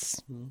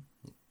nuts,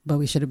 but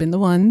we should have been the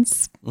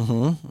ones.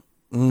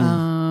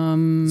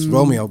 It's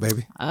Romeo,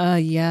 baby.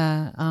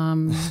 Yeah.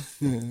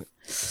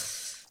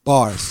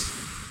 Bars.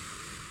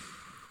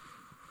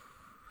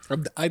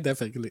 I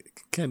definitely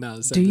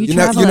cannot say Do you this.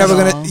 travel You're never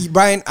at gonna, all?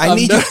 Brian. I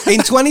need you not- in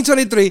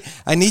 2023.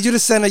 I need you to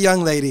send a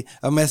young lady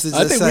a message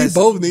I that think we says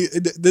both need.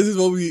 This is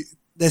what we.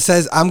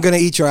 I'm gonna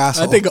eat your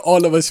asshole. I think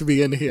all of us should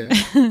be in here.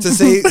 to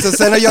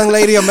send a young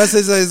lady a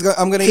message that is,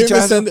 I'm gonna eat your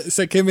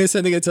asshole. Kim is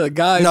sending it to a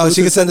guy. No, Boots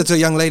she can is send it to a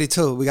young lady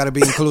too. We gotta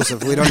be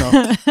inclusive. We don't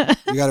know.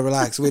 You gotta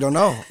relax. We don't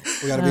know.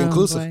 We gotta be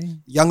inclusive. boy.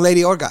 Young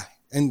lady or guy,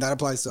 and that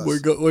applies to us.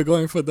 We're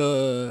going for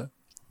the.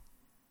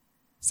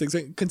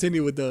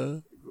 Continue with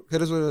the.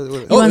 Hit us with.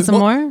 You Oh, want there's some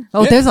more? more?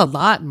 Oh, Yeah. there's a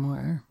lot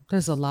more.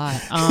 There's a lot.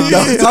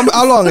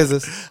 How long is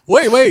this?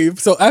 Wait.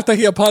 So after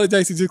he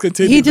apologized, he just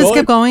continued. He just going?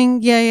 kept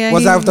going. Yeah.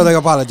 What's after the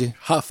apology?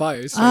 Hot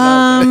fires. straight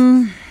out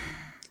there.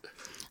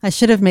 I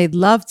should have made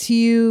love to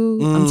you.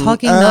 I'm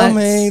talking I nuts.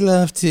 made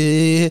love to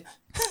you.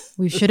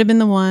 We should have been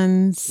the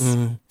ones.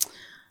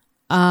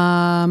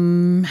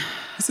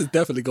 This is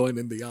definitely going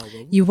in the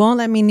album. You won't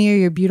let me near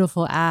your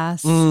beautiful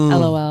ass.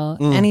 LOL.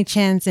 Any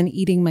chance in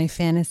eating my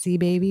fantasy,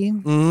 baby?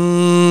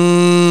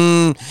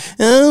 I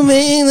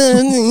made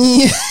love to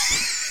you.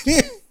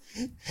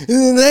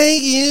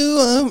 Like you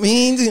want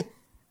me to.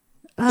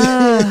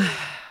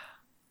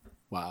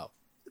 Wow.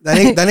 That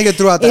nigga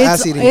threw out the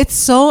ass eating. It's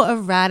so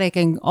erratic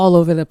and all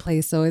over the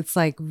place. So it's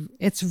like,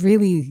 it's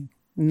really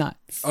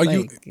nuts. Are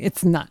you-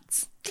 It's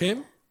nuts.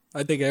 Kim,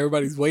 I think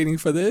everybody's waiting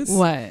for this.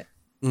 What?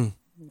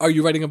 Are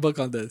you writing a book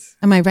on this?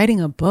 Am I writing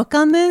a book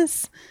on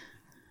this?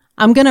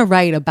 I'm gonna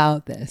write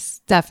about this.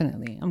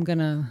 Definitely. I'm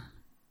gonna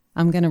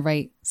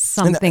write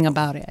something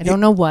about it. I don't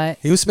know what,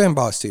 He was spitting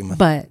balls to you, man.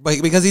 but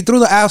Because he threw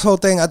the asshole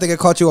thing, I think it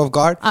caught you off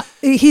guard.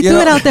 he You threw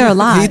know, it out there a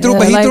lot. He threw,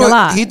 a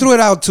lot. he threw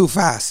it out too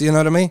fast. You know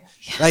what I mean?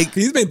 Like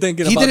He's been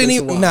thinking he about didn't this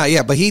even. a while. Nah,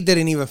 yeah, but he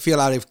didn't even feel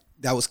out if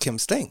that was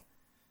Kim's thing.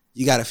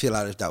 You got to feel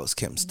out if that was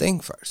Kim's thing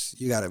first.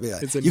 You got to be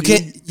like, It's a you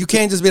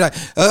can't just be like,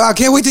 I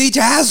can't wait to eat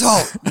your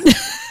asshole.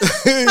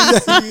 You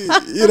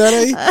know what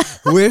I mean?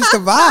 Where's the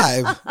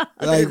vibe?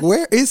 Like,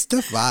 where is the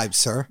vibe,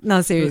 sir?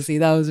 No, seriously,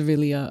 that was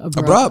really a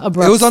Abrupt.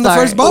 abrupt It was on the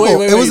start. first bubble.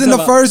 Wait, it was in time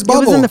the out. first It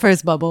bubble. was in the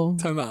first bubble.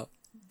 Time out.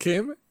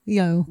 Kim,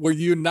 Yo. were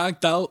you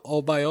knocked out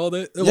all by all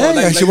that?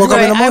 Yeah, she woke up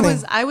in the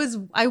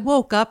morning. I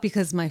woke up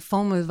because my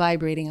phone was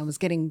vibrating. I was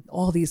getting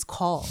all these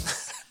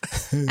calls.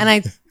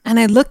 and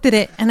I looked at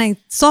it and I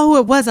saw who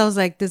it was. I was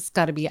like, this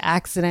got to be an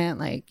accident.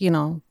 Like,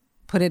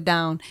 put it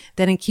down.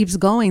 Then it keeps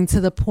going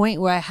to the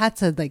point where I had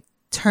to like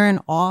turn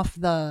off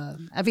the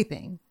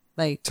everything.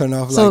 Like Turn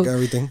off like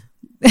everything.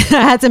 I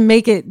had to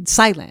make it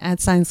silent. I had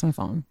to silence my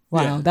phone.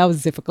 Wow, that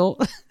was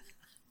difficult.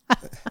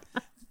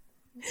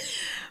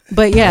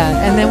 But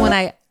yeah, and then when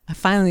I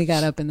finally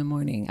got up in the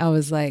morning, I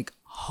was like,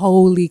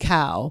 holy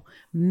cow,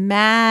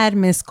 mad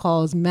missed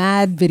calls,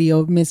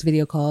 missed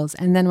video calls.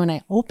 And then when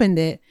I opened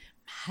it,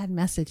 mad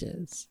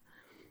messages.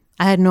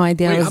 I had no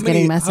idea I was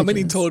getting messages. How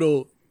many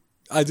total?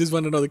 I just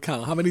want to know the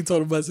count. How many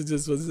total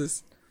messages was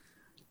this?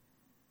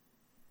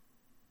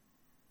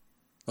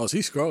 Oh,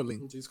 she's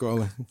scrolling. She's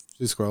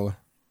scrolling.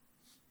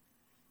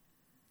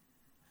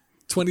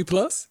 20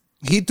 plus?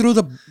 He threw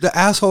the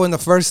asshole in the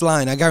first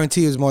line. I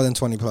guarantee you it's more than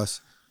 20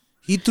 plus.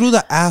 He threw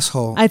the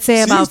asshole. I'd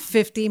say about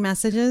 50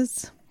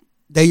 messages.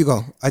 There you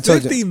go. I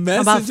told 50 you.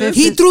 messages? About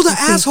 50. He threw the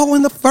asshole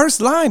in the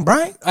first line,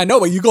 Brian. I know,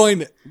 but you're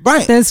going...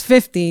 Brian. There's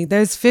 50.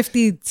 There's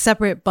 50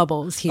 separate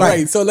bubbles here.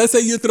 Right, so let's say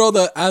you throw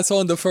the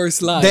asshole in the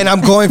first line. Then I'm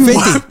going 50.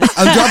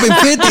 I'm dropping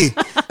 50.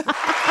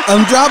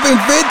 I'm dropping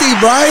 50,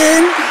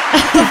 Brian.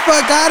 Get the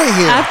fuck out of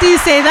here. After you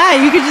say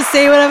that, you could just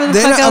say whatever the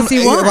fuck else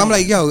you want. I'm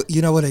like, yo,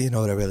 you know what I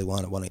really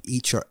want? I want to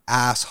eat your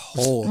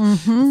asshole.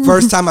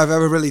 First time I've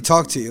ever really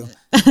talked to you.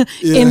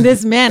 In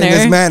this manner. In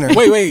this manner.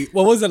 Wait.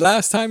 When was the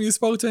last time you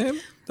spoke to him?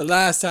 The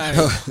last time.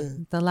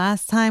 The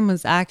last time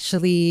was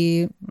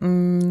actually...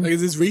 Like, is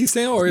this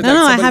recent or is No,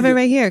 I have it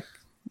right here.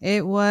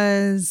 It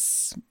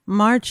was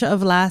March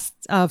of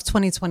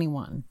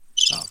 2021.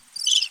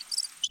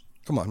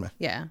 Come on, man.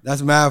 Yeah.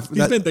 That's math.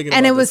 He's been thinking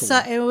And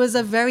about it was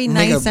a very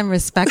nice and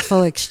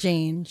respectful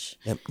exchange.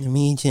 Let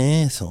me eat your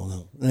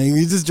asshole. Like,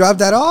 you just dropped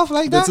that off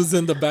like that? This was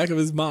in the back of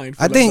his mind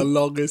for think the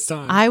longest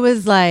time. I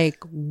was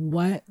like,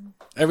 what?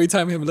 Every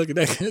time him looking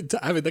at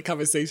having the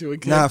conversation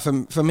with Kim. Nah,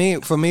 for me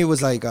it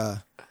was like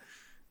I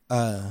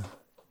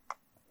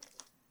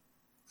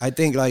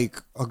think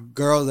like a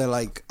girl that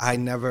like I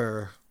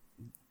never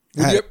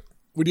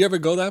Would you ever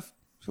go that?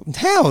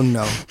 Hell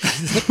no.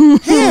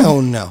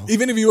 Hell no.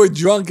 Even if you were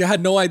drunk, you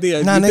had no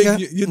idea. Nah, you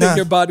nigga, think nah.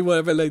 your body would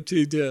ever let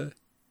you do it?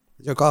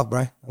 Jerk off,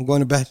 Brian. I'm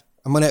going to bed.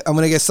 I'm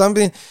gonna get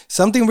something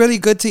really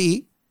good to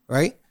eat,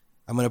 right?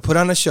 I'm gonna put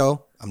on a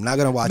show. I'm not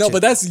gonna watch it. No,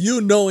 but that's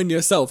you knowing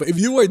yourself. If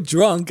you were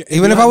drunk, and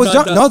even you if I had was not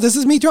drunk, done- no, this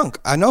is me drunk.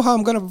 I know how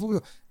I'm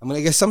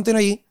gonna get something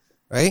to eat,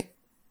 right?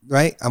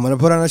 I'm gonna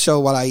put on a show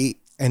while I eat,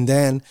 and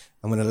then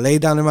I'm gonna lay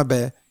down in my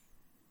bed.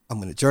 I'm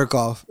gonna jerk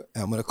off,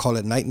 and I'm gonna call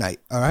it night.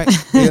 All right,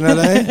 you know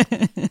what I mean?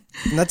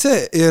 And that's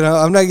it. You know,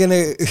 I'm not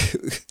gonna,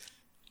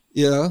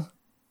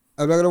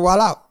 I'm not gonna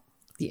wild out.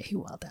 Yeah, he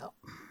wilded out.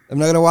 I'm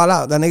not gonna wild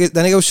out. That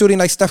nigga was shooting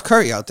like Steph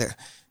Curry out there.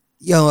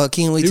 Yo, I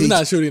can't wait He to was eat.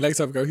 not shooting like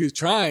something. He was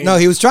trying. No,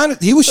 he was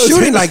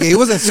shooting like it. He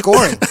wasn't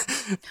scoring.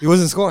 He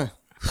wasn't scoring.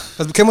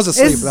 Because Kim was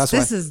asleep. That's why.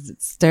 This is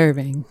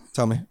disturbing.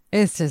 Tell me.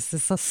 It's just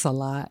a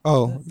lot.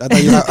 Oh, I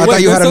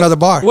thought you had another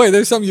bar. Wait,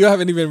 there's something you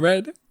haven't even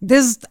read?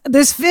 There's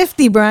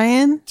 50,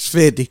 Brian. It's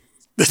 50.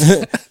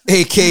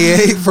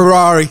 AKA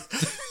Ferrari.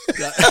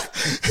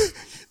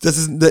 This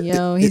is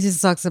Yo, he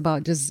just talks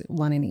about just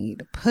wanting to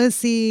eat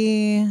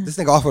pussy. this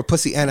nigga offered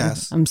pussy and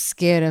ass. I'm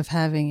scared of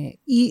having it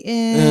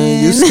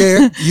eaten. You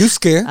scared? You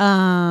scared?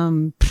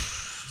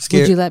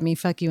 Would you let me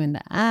fuck you in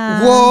the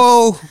ass?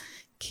 Whoa.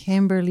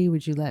 Kimberly,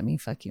 would you let me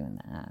fuck you in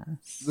the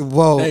ass?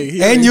 Whoa. Hey,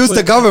 he and already use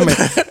the government.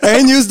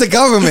 And use the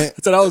government.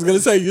 That's what I was going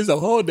to say. Use the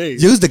whole day.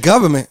 Use the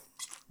government.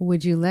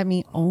 Would you let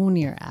me own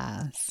your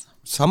ass?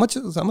 So how much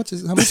cash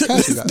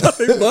you got?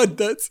 Nothing but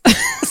that's...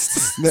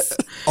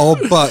 All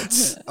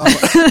butts.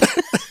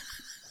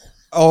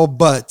 All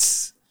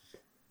butts.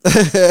 I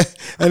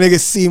nigga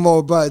see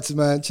more butts,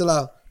 man. Chill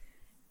out.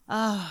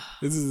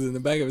 This is in the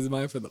back of his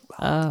mind for the...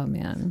 Oh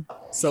man.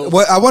 So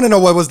What I want to know,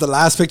 what was the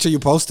last picture you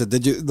posted?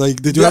 Did you Yeah,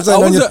 have something I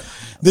on was your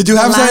Did you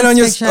have The something on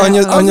your last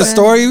picture on your I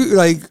story?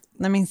 Like,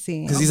 Let me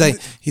see. because he's like,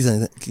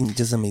 can you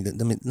just let me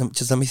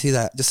see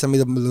that. Just send me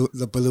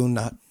the balloon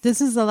knot.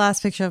 This is the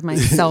last picture of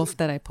myself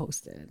that I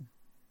posted.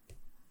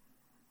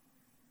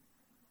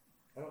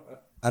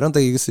 I don't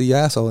think you can see your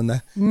asshole in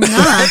that. Nah,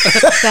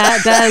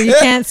 that you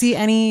can't see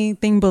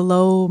anything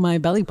below my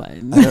belly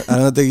button. I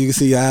don't think you can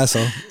see your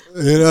asshole.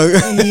 You know?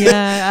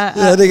 Yeah,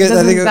 I think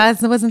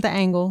that wasn't the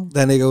angle.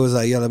 that nigga was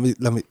like, yeah, let me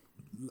let me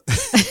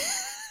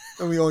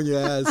own your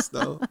ass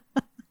though.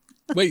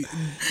 wait,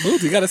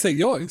 Booth, you got to say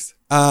yours.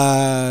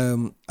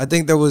 I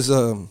think there was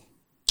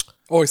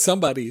Or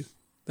somebody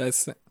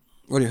that's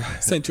what do you?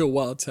 sent you a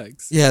wild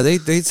text. Yeah,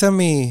 they sent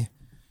me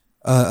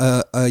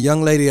a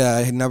young lady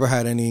I had never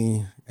had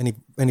any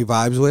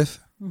vibes with.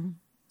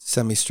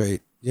 Sent me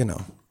straight,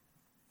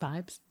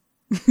 Vibes.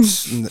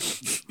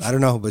 I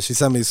don't know, but she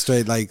sent me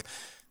straight like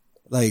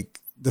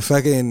the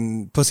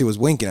fucking pussy was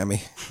winking at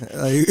me.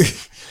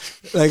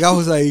 Like I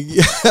was like,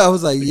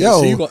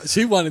 yo.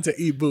 She wanted to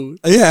eat Booth.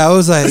 Yeah, I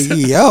was like,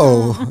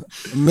 yo,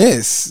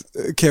 miss,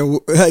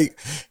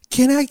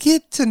 can I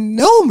get to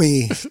know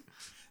me?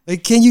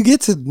 Like, can you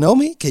get to know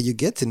me? Can you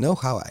get to know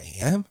how I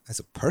am as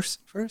a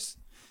person first?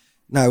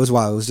 No, it was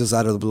wild. It was just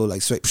out of the blue,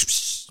 like straight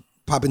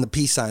popping the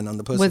peace sign on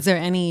the pussy. Was there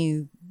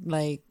any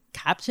like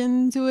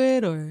caption to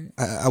it or?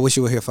 I wish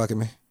you were here fucking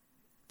me.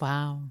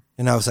 Wow.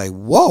 And I was like,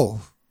 whoa.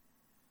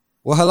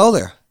 Well, hello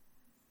there.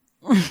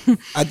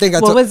 I think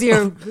What was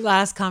your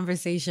last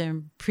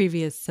conversation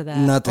previous to that?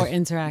 Nothing. Or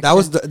interaction? That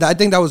was I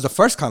think that was the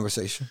first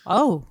conversation.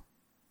 Oh.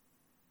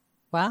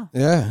 Wow.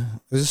 Yeah.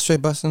 It was just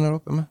straight busting it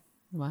open, man.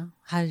 Wow.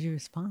 How did you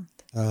respond?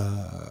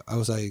 I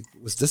was like,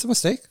 was this a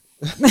mistake?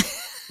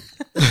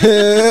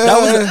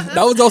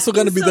 That was also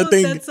going to be the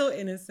thing. That's so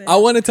innocent. I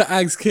wanted to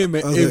ask Kim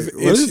I was if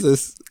like, what is she,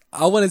 this?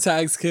 I wanted to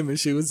ask Kim if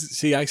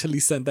she actually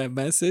sent that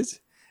message.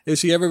 If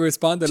she ever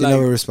responded, She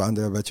never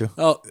responded, I bet you.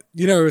 oh,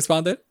 you never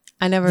responded?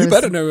 I never. You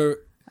better never.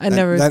 I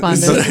never That-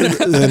 responded.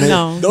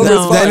 No. Don't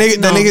no. respond.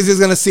 That nigga's just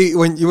gonna see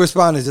when you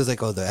respond. It's just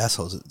like, oh, the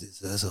assholes.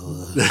 This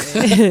asshole.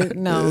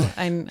 No.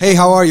 Hey,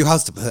 how are you?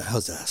 How's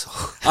the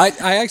asshole?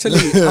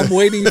 I'm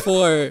waiting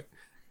for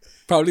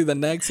probably the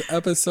next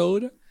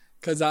episode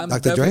because I'm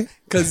Dr. Dre?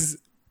 Because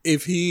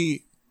if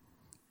he,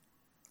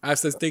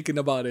 after thinking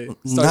about it,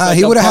 starts Nah, like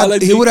he would have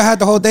apology- had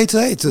the whole day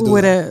today to do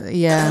Would that. have.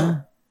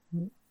 Yeah.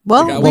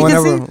 Well, Like, we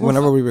Whenever can see.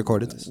 whenever we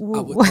recorded this.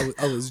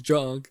 I was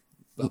drunk.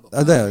 Blah, blah,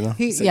 blah. There you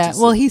go. Yeah.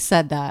 Well, he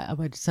said that a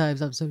bunch of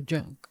times. I'm so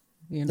drunk.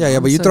 You know, Yeah,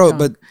 I'm but you so throw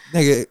drunk. but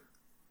nigga,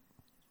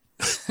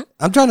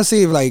 I'm trying to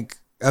see if like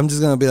I'm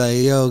just gonna be like,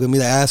 yo, give me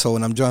the asshole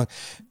when I'm drunk.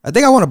 I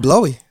think I want a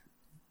blowy.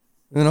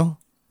 You know,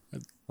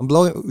 I'm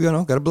blowy. You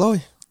know, got a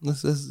blowy.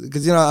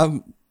 Because you know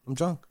I'm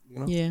drunk. You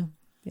know, Yeah.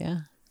 Yeah.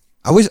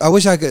 I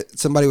wish I could.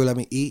 Somebody would let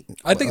me eat.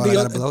 I think while I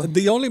got a blowy.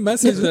 the only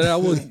message that I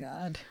would,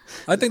 God.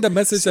 I think the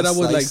message that I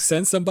would like Slice.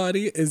 send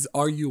somebody is,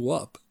 "Are you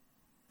up?"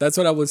 That's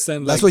what I would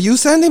send. Like, That's what you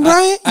sending,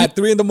 Brian? at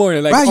 3 a.m.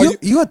 Like, Brian, are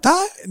you a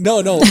thought?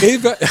 no.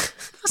 If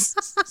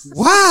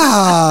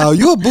Wow,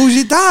 you a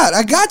bougie thought.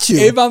 I got you.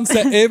 if I'm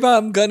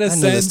gonna I knew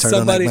send this turtleneck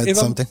somebody, meant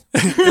something.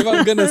 if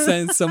I'm gonna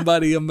send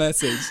somebody a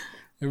message,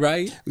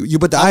 right? You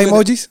put the eye gonna-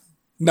 emojis?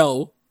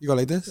 No, You go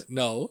like this?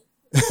 no.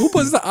 Who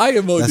puts the eye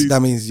emoji?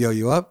 That means, yo,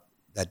 you up?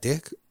 That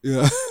dick?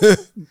 Yeah.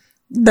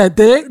 That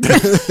dick.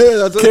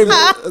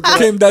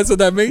 Kim, that's what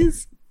that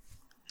means.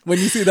 When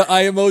you see the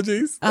eye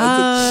emojis,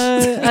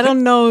 I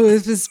don't know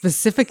if it's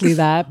specifically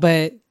that,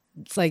 but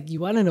it's like you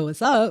want to know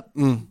what's up.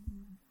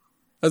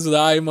 that's what the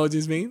eye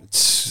emojis mean.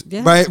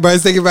 Yeah.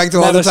 Brian's thinking back to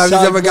all Not the a times he's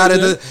shock ever got it.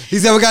 version.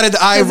 He's ever got it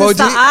the eye 'Cause it's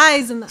the emoji.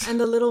 eyes and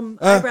the little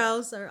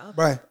eyebrows are up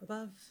Right.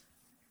 above.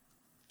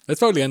 That's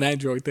probably an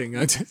Android thing.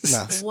 I just,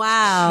 Nah,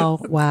 Wow.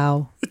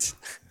 Wow.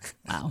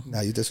 Wow.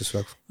 nah, you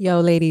disrespectful. Yo,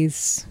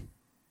 ladies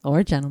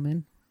or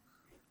gentlemen.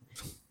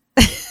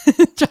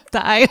 Drop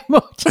the eye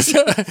emoji.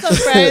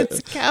 So Brian's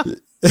account.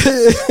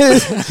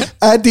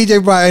 At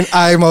DJ Brian,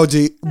 eye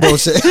emoji.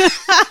 Bullshit.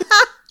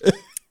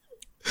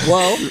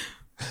 Well,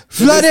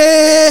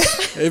 Flooded.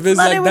 if it's Flooded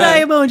like with eye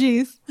that,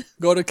 emojis.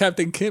 go to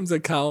Captain Kim's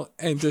account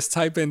and just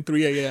type in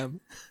 3 a.m.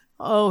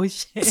 Oh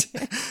shit.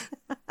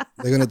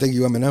 They're going to think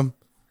you Eminem.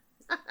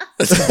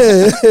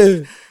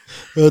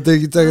 They'll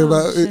think you're talking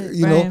about, Shit,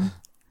 you know, Brian.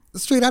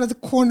 straight out of the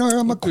corner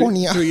of my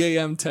cornea. 3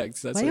 a.m.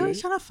 text. That's Why are you what always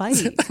it trying to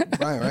fight?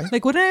 Brian, right?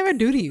 Like, what did I ever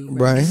do to you?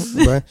 Brian.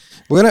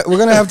 We're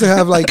gonna have to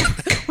have like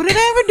What did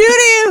I ever do to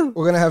you?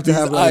 we're gonna have to These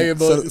have eye like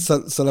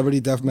emojis.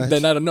 celebrity deathmatch.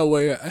 Then out of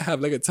nowhere, I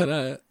have like a ton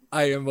of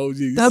eye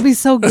emojis. That'd be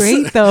so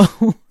great, though.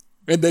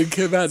 And then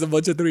Kim has a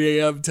bunch of 3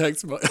 a.m.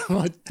 texts.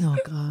 Oh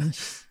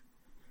gosh,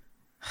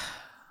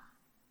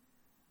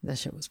 that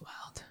shit was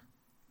wild.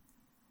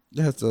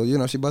 Yeah, so you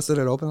know, she busted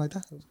it open like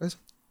that. That was crazy.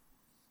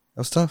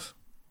 That was tough.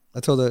 I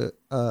told her,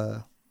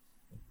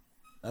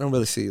 I don't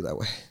really see you that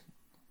way.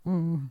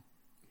 You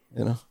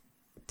know,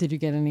 Did you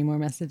get any more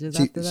messages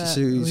she after that?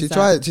 she, Or she was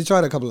tried that she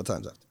tried a couple of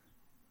times after.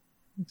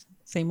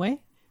 same way,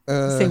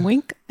 Uh, same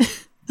wink.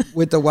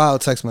 with the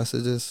wild text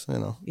messages, you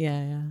know,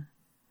 Yeah, yeah.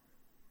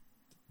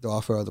 the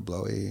offer of the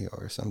blowy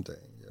or something,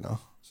 you know,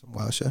 some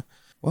wild shit.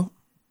 Well,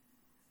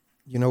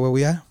 you know where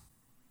we at?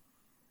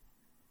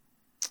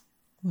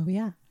 Where we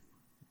at?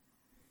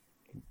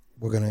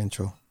 We're gonna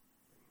intro.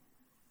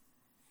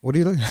 What are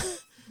you looking at?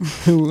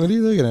 What are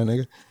you looking at,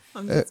 nigga?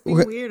 I'm just being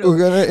weird we're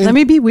gonna Let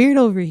me be weird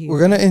over here. We're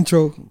gonna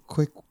intro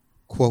quick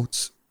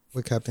quotes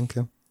with Captain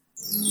Kim.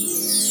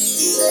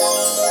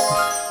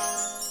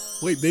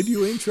 Wait, did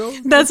you intro?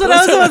 That's what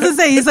I was about to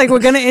say. He's like, we're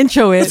gonna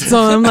intro it. So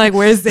I'm like,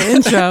 where's the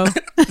intro?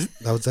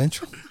 That was the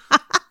intro.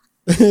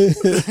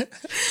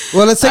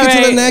 Well, let's take it to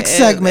the Alright, next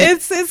segment.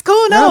 It's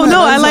cool. No, man,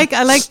 I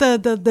that's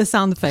like the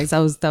sound effects. That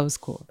was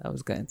cool. That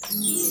was good.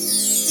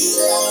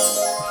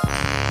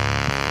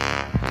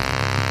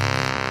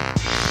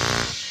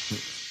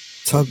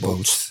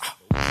 Tugboats.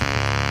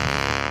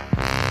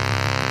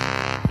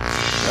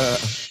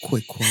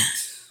 Quick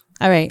quotes.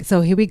 All right,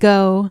 so here we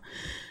go.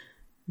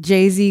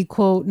 Jay-Z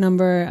quote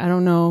number, I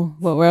don't know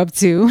what we're up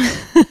to,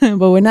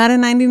 but we're not at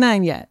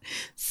 99 yet.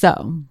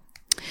 So,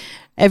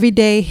 every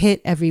day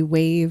hit every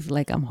wave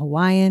like I'm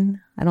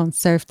Hawaiian. I don't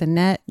surf the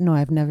net. No,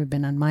 I've never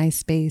been on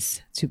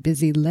MySpace. Too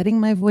busy letting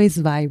my voice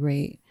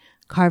vibrate,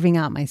 carving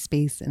out my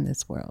space in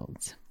this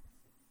world.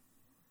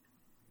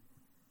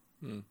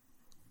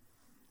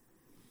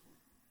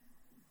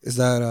 Is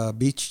that a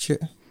beach chair?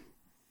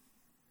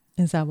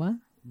 Is that what?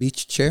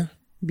 Beach chair?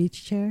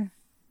 Beach chair?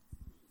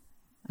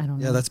 I don't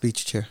know. Yeah, that's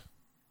beach chair.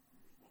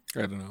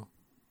 I don't know.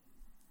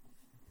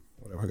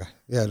 Whatever, guy.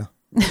 Yeah, I know.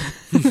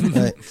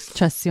 Right.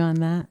 Trust you on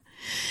that.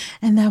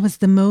 And that was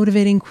the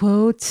motivating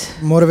quote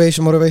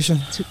Motivation.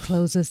 to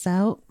close us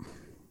out.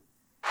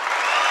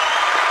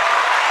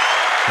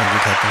 Thank you,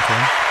 Captain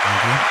Kim.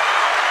 Thank you.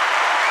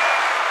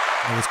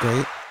 That was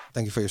great.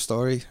 Thank you for your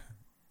story.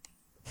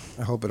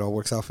 I hope it all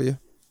works out for you.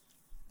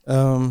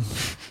 Sounds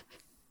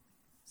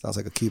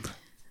like a keep.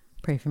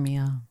 Pray for me,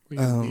 y'all. We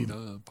gonna need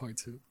part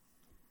 2.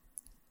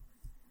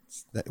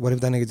 What if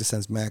that nigga just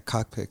sends mad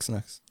cock pics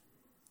next?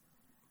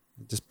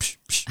 Just psh,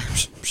 psh,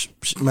 psh, psh,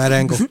 psh, mad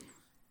angle.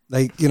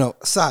 Like,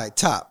 side,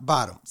 top,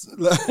 bottom.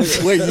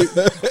 Wait,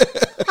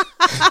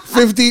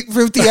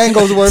 50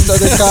 angles worth of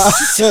the cock.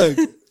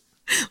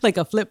 Like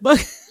a flip book.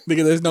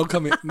 nigga, there's no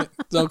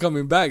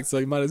coming back, so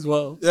you might as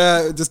well.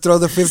 Yeah, just throw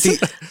the 50.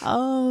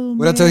 Oh,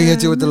 What until he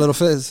hit you with the little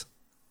fizz?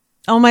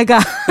 Oh, my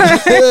God.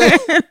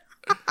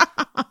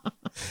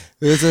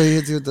 Wait until he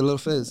hits you with the little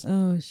fizz.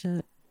 Oh,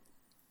 shit.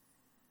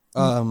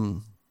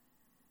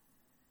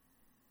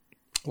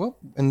 Well,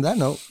 in that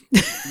note,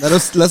 let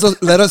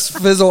us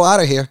fizzle out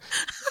of here.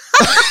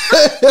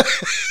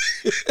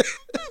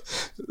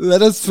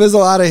 Let us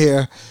fizzle out of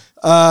here.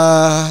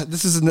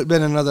 This has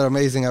been another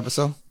amazing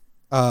episode.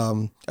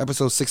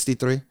 Episode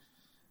 63.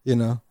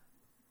 I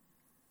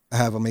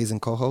have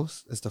amazing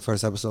co-hosts. It's the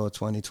first episode of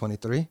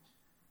 2023.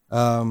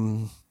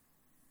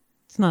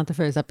 It's not the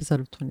first episode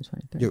of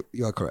 2023.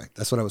 You are correct.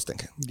 That's what I was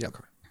thinking. Yeah.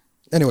 Correct.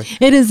 Anyway.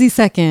 It is the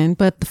second,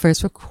 but the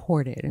first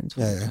recorded in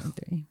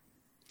 2023.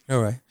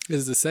 All right.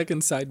 Is the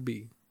second side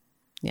B?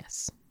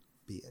 Yes.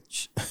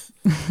 Bitch.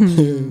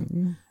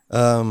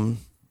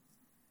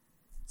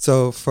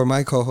 So for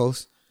my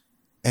co-host,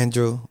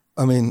 DJ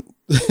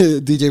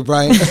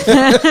Brian.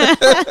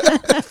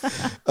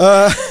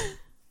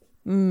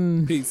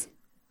 Peace.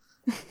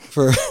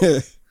 For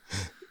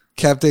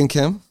Captain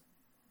Kim.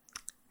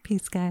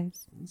 Peace,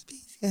 guys.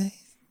 Peace, guys.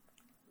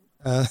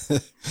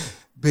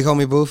 Big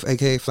homie Booth,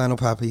 aka Flannel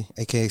Poppy,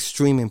 aka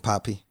Streaming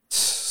Poppy.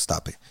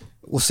 Stop it.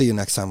 We'll see you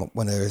next time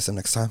when there is a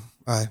next time.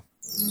 All right.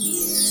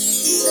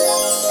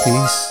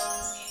 Peace.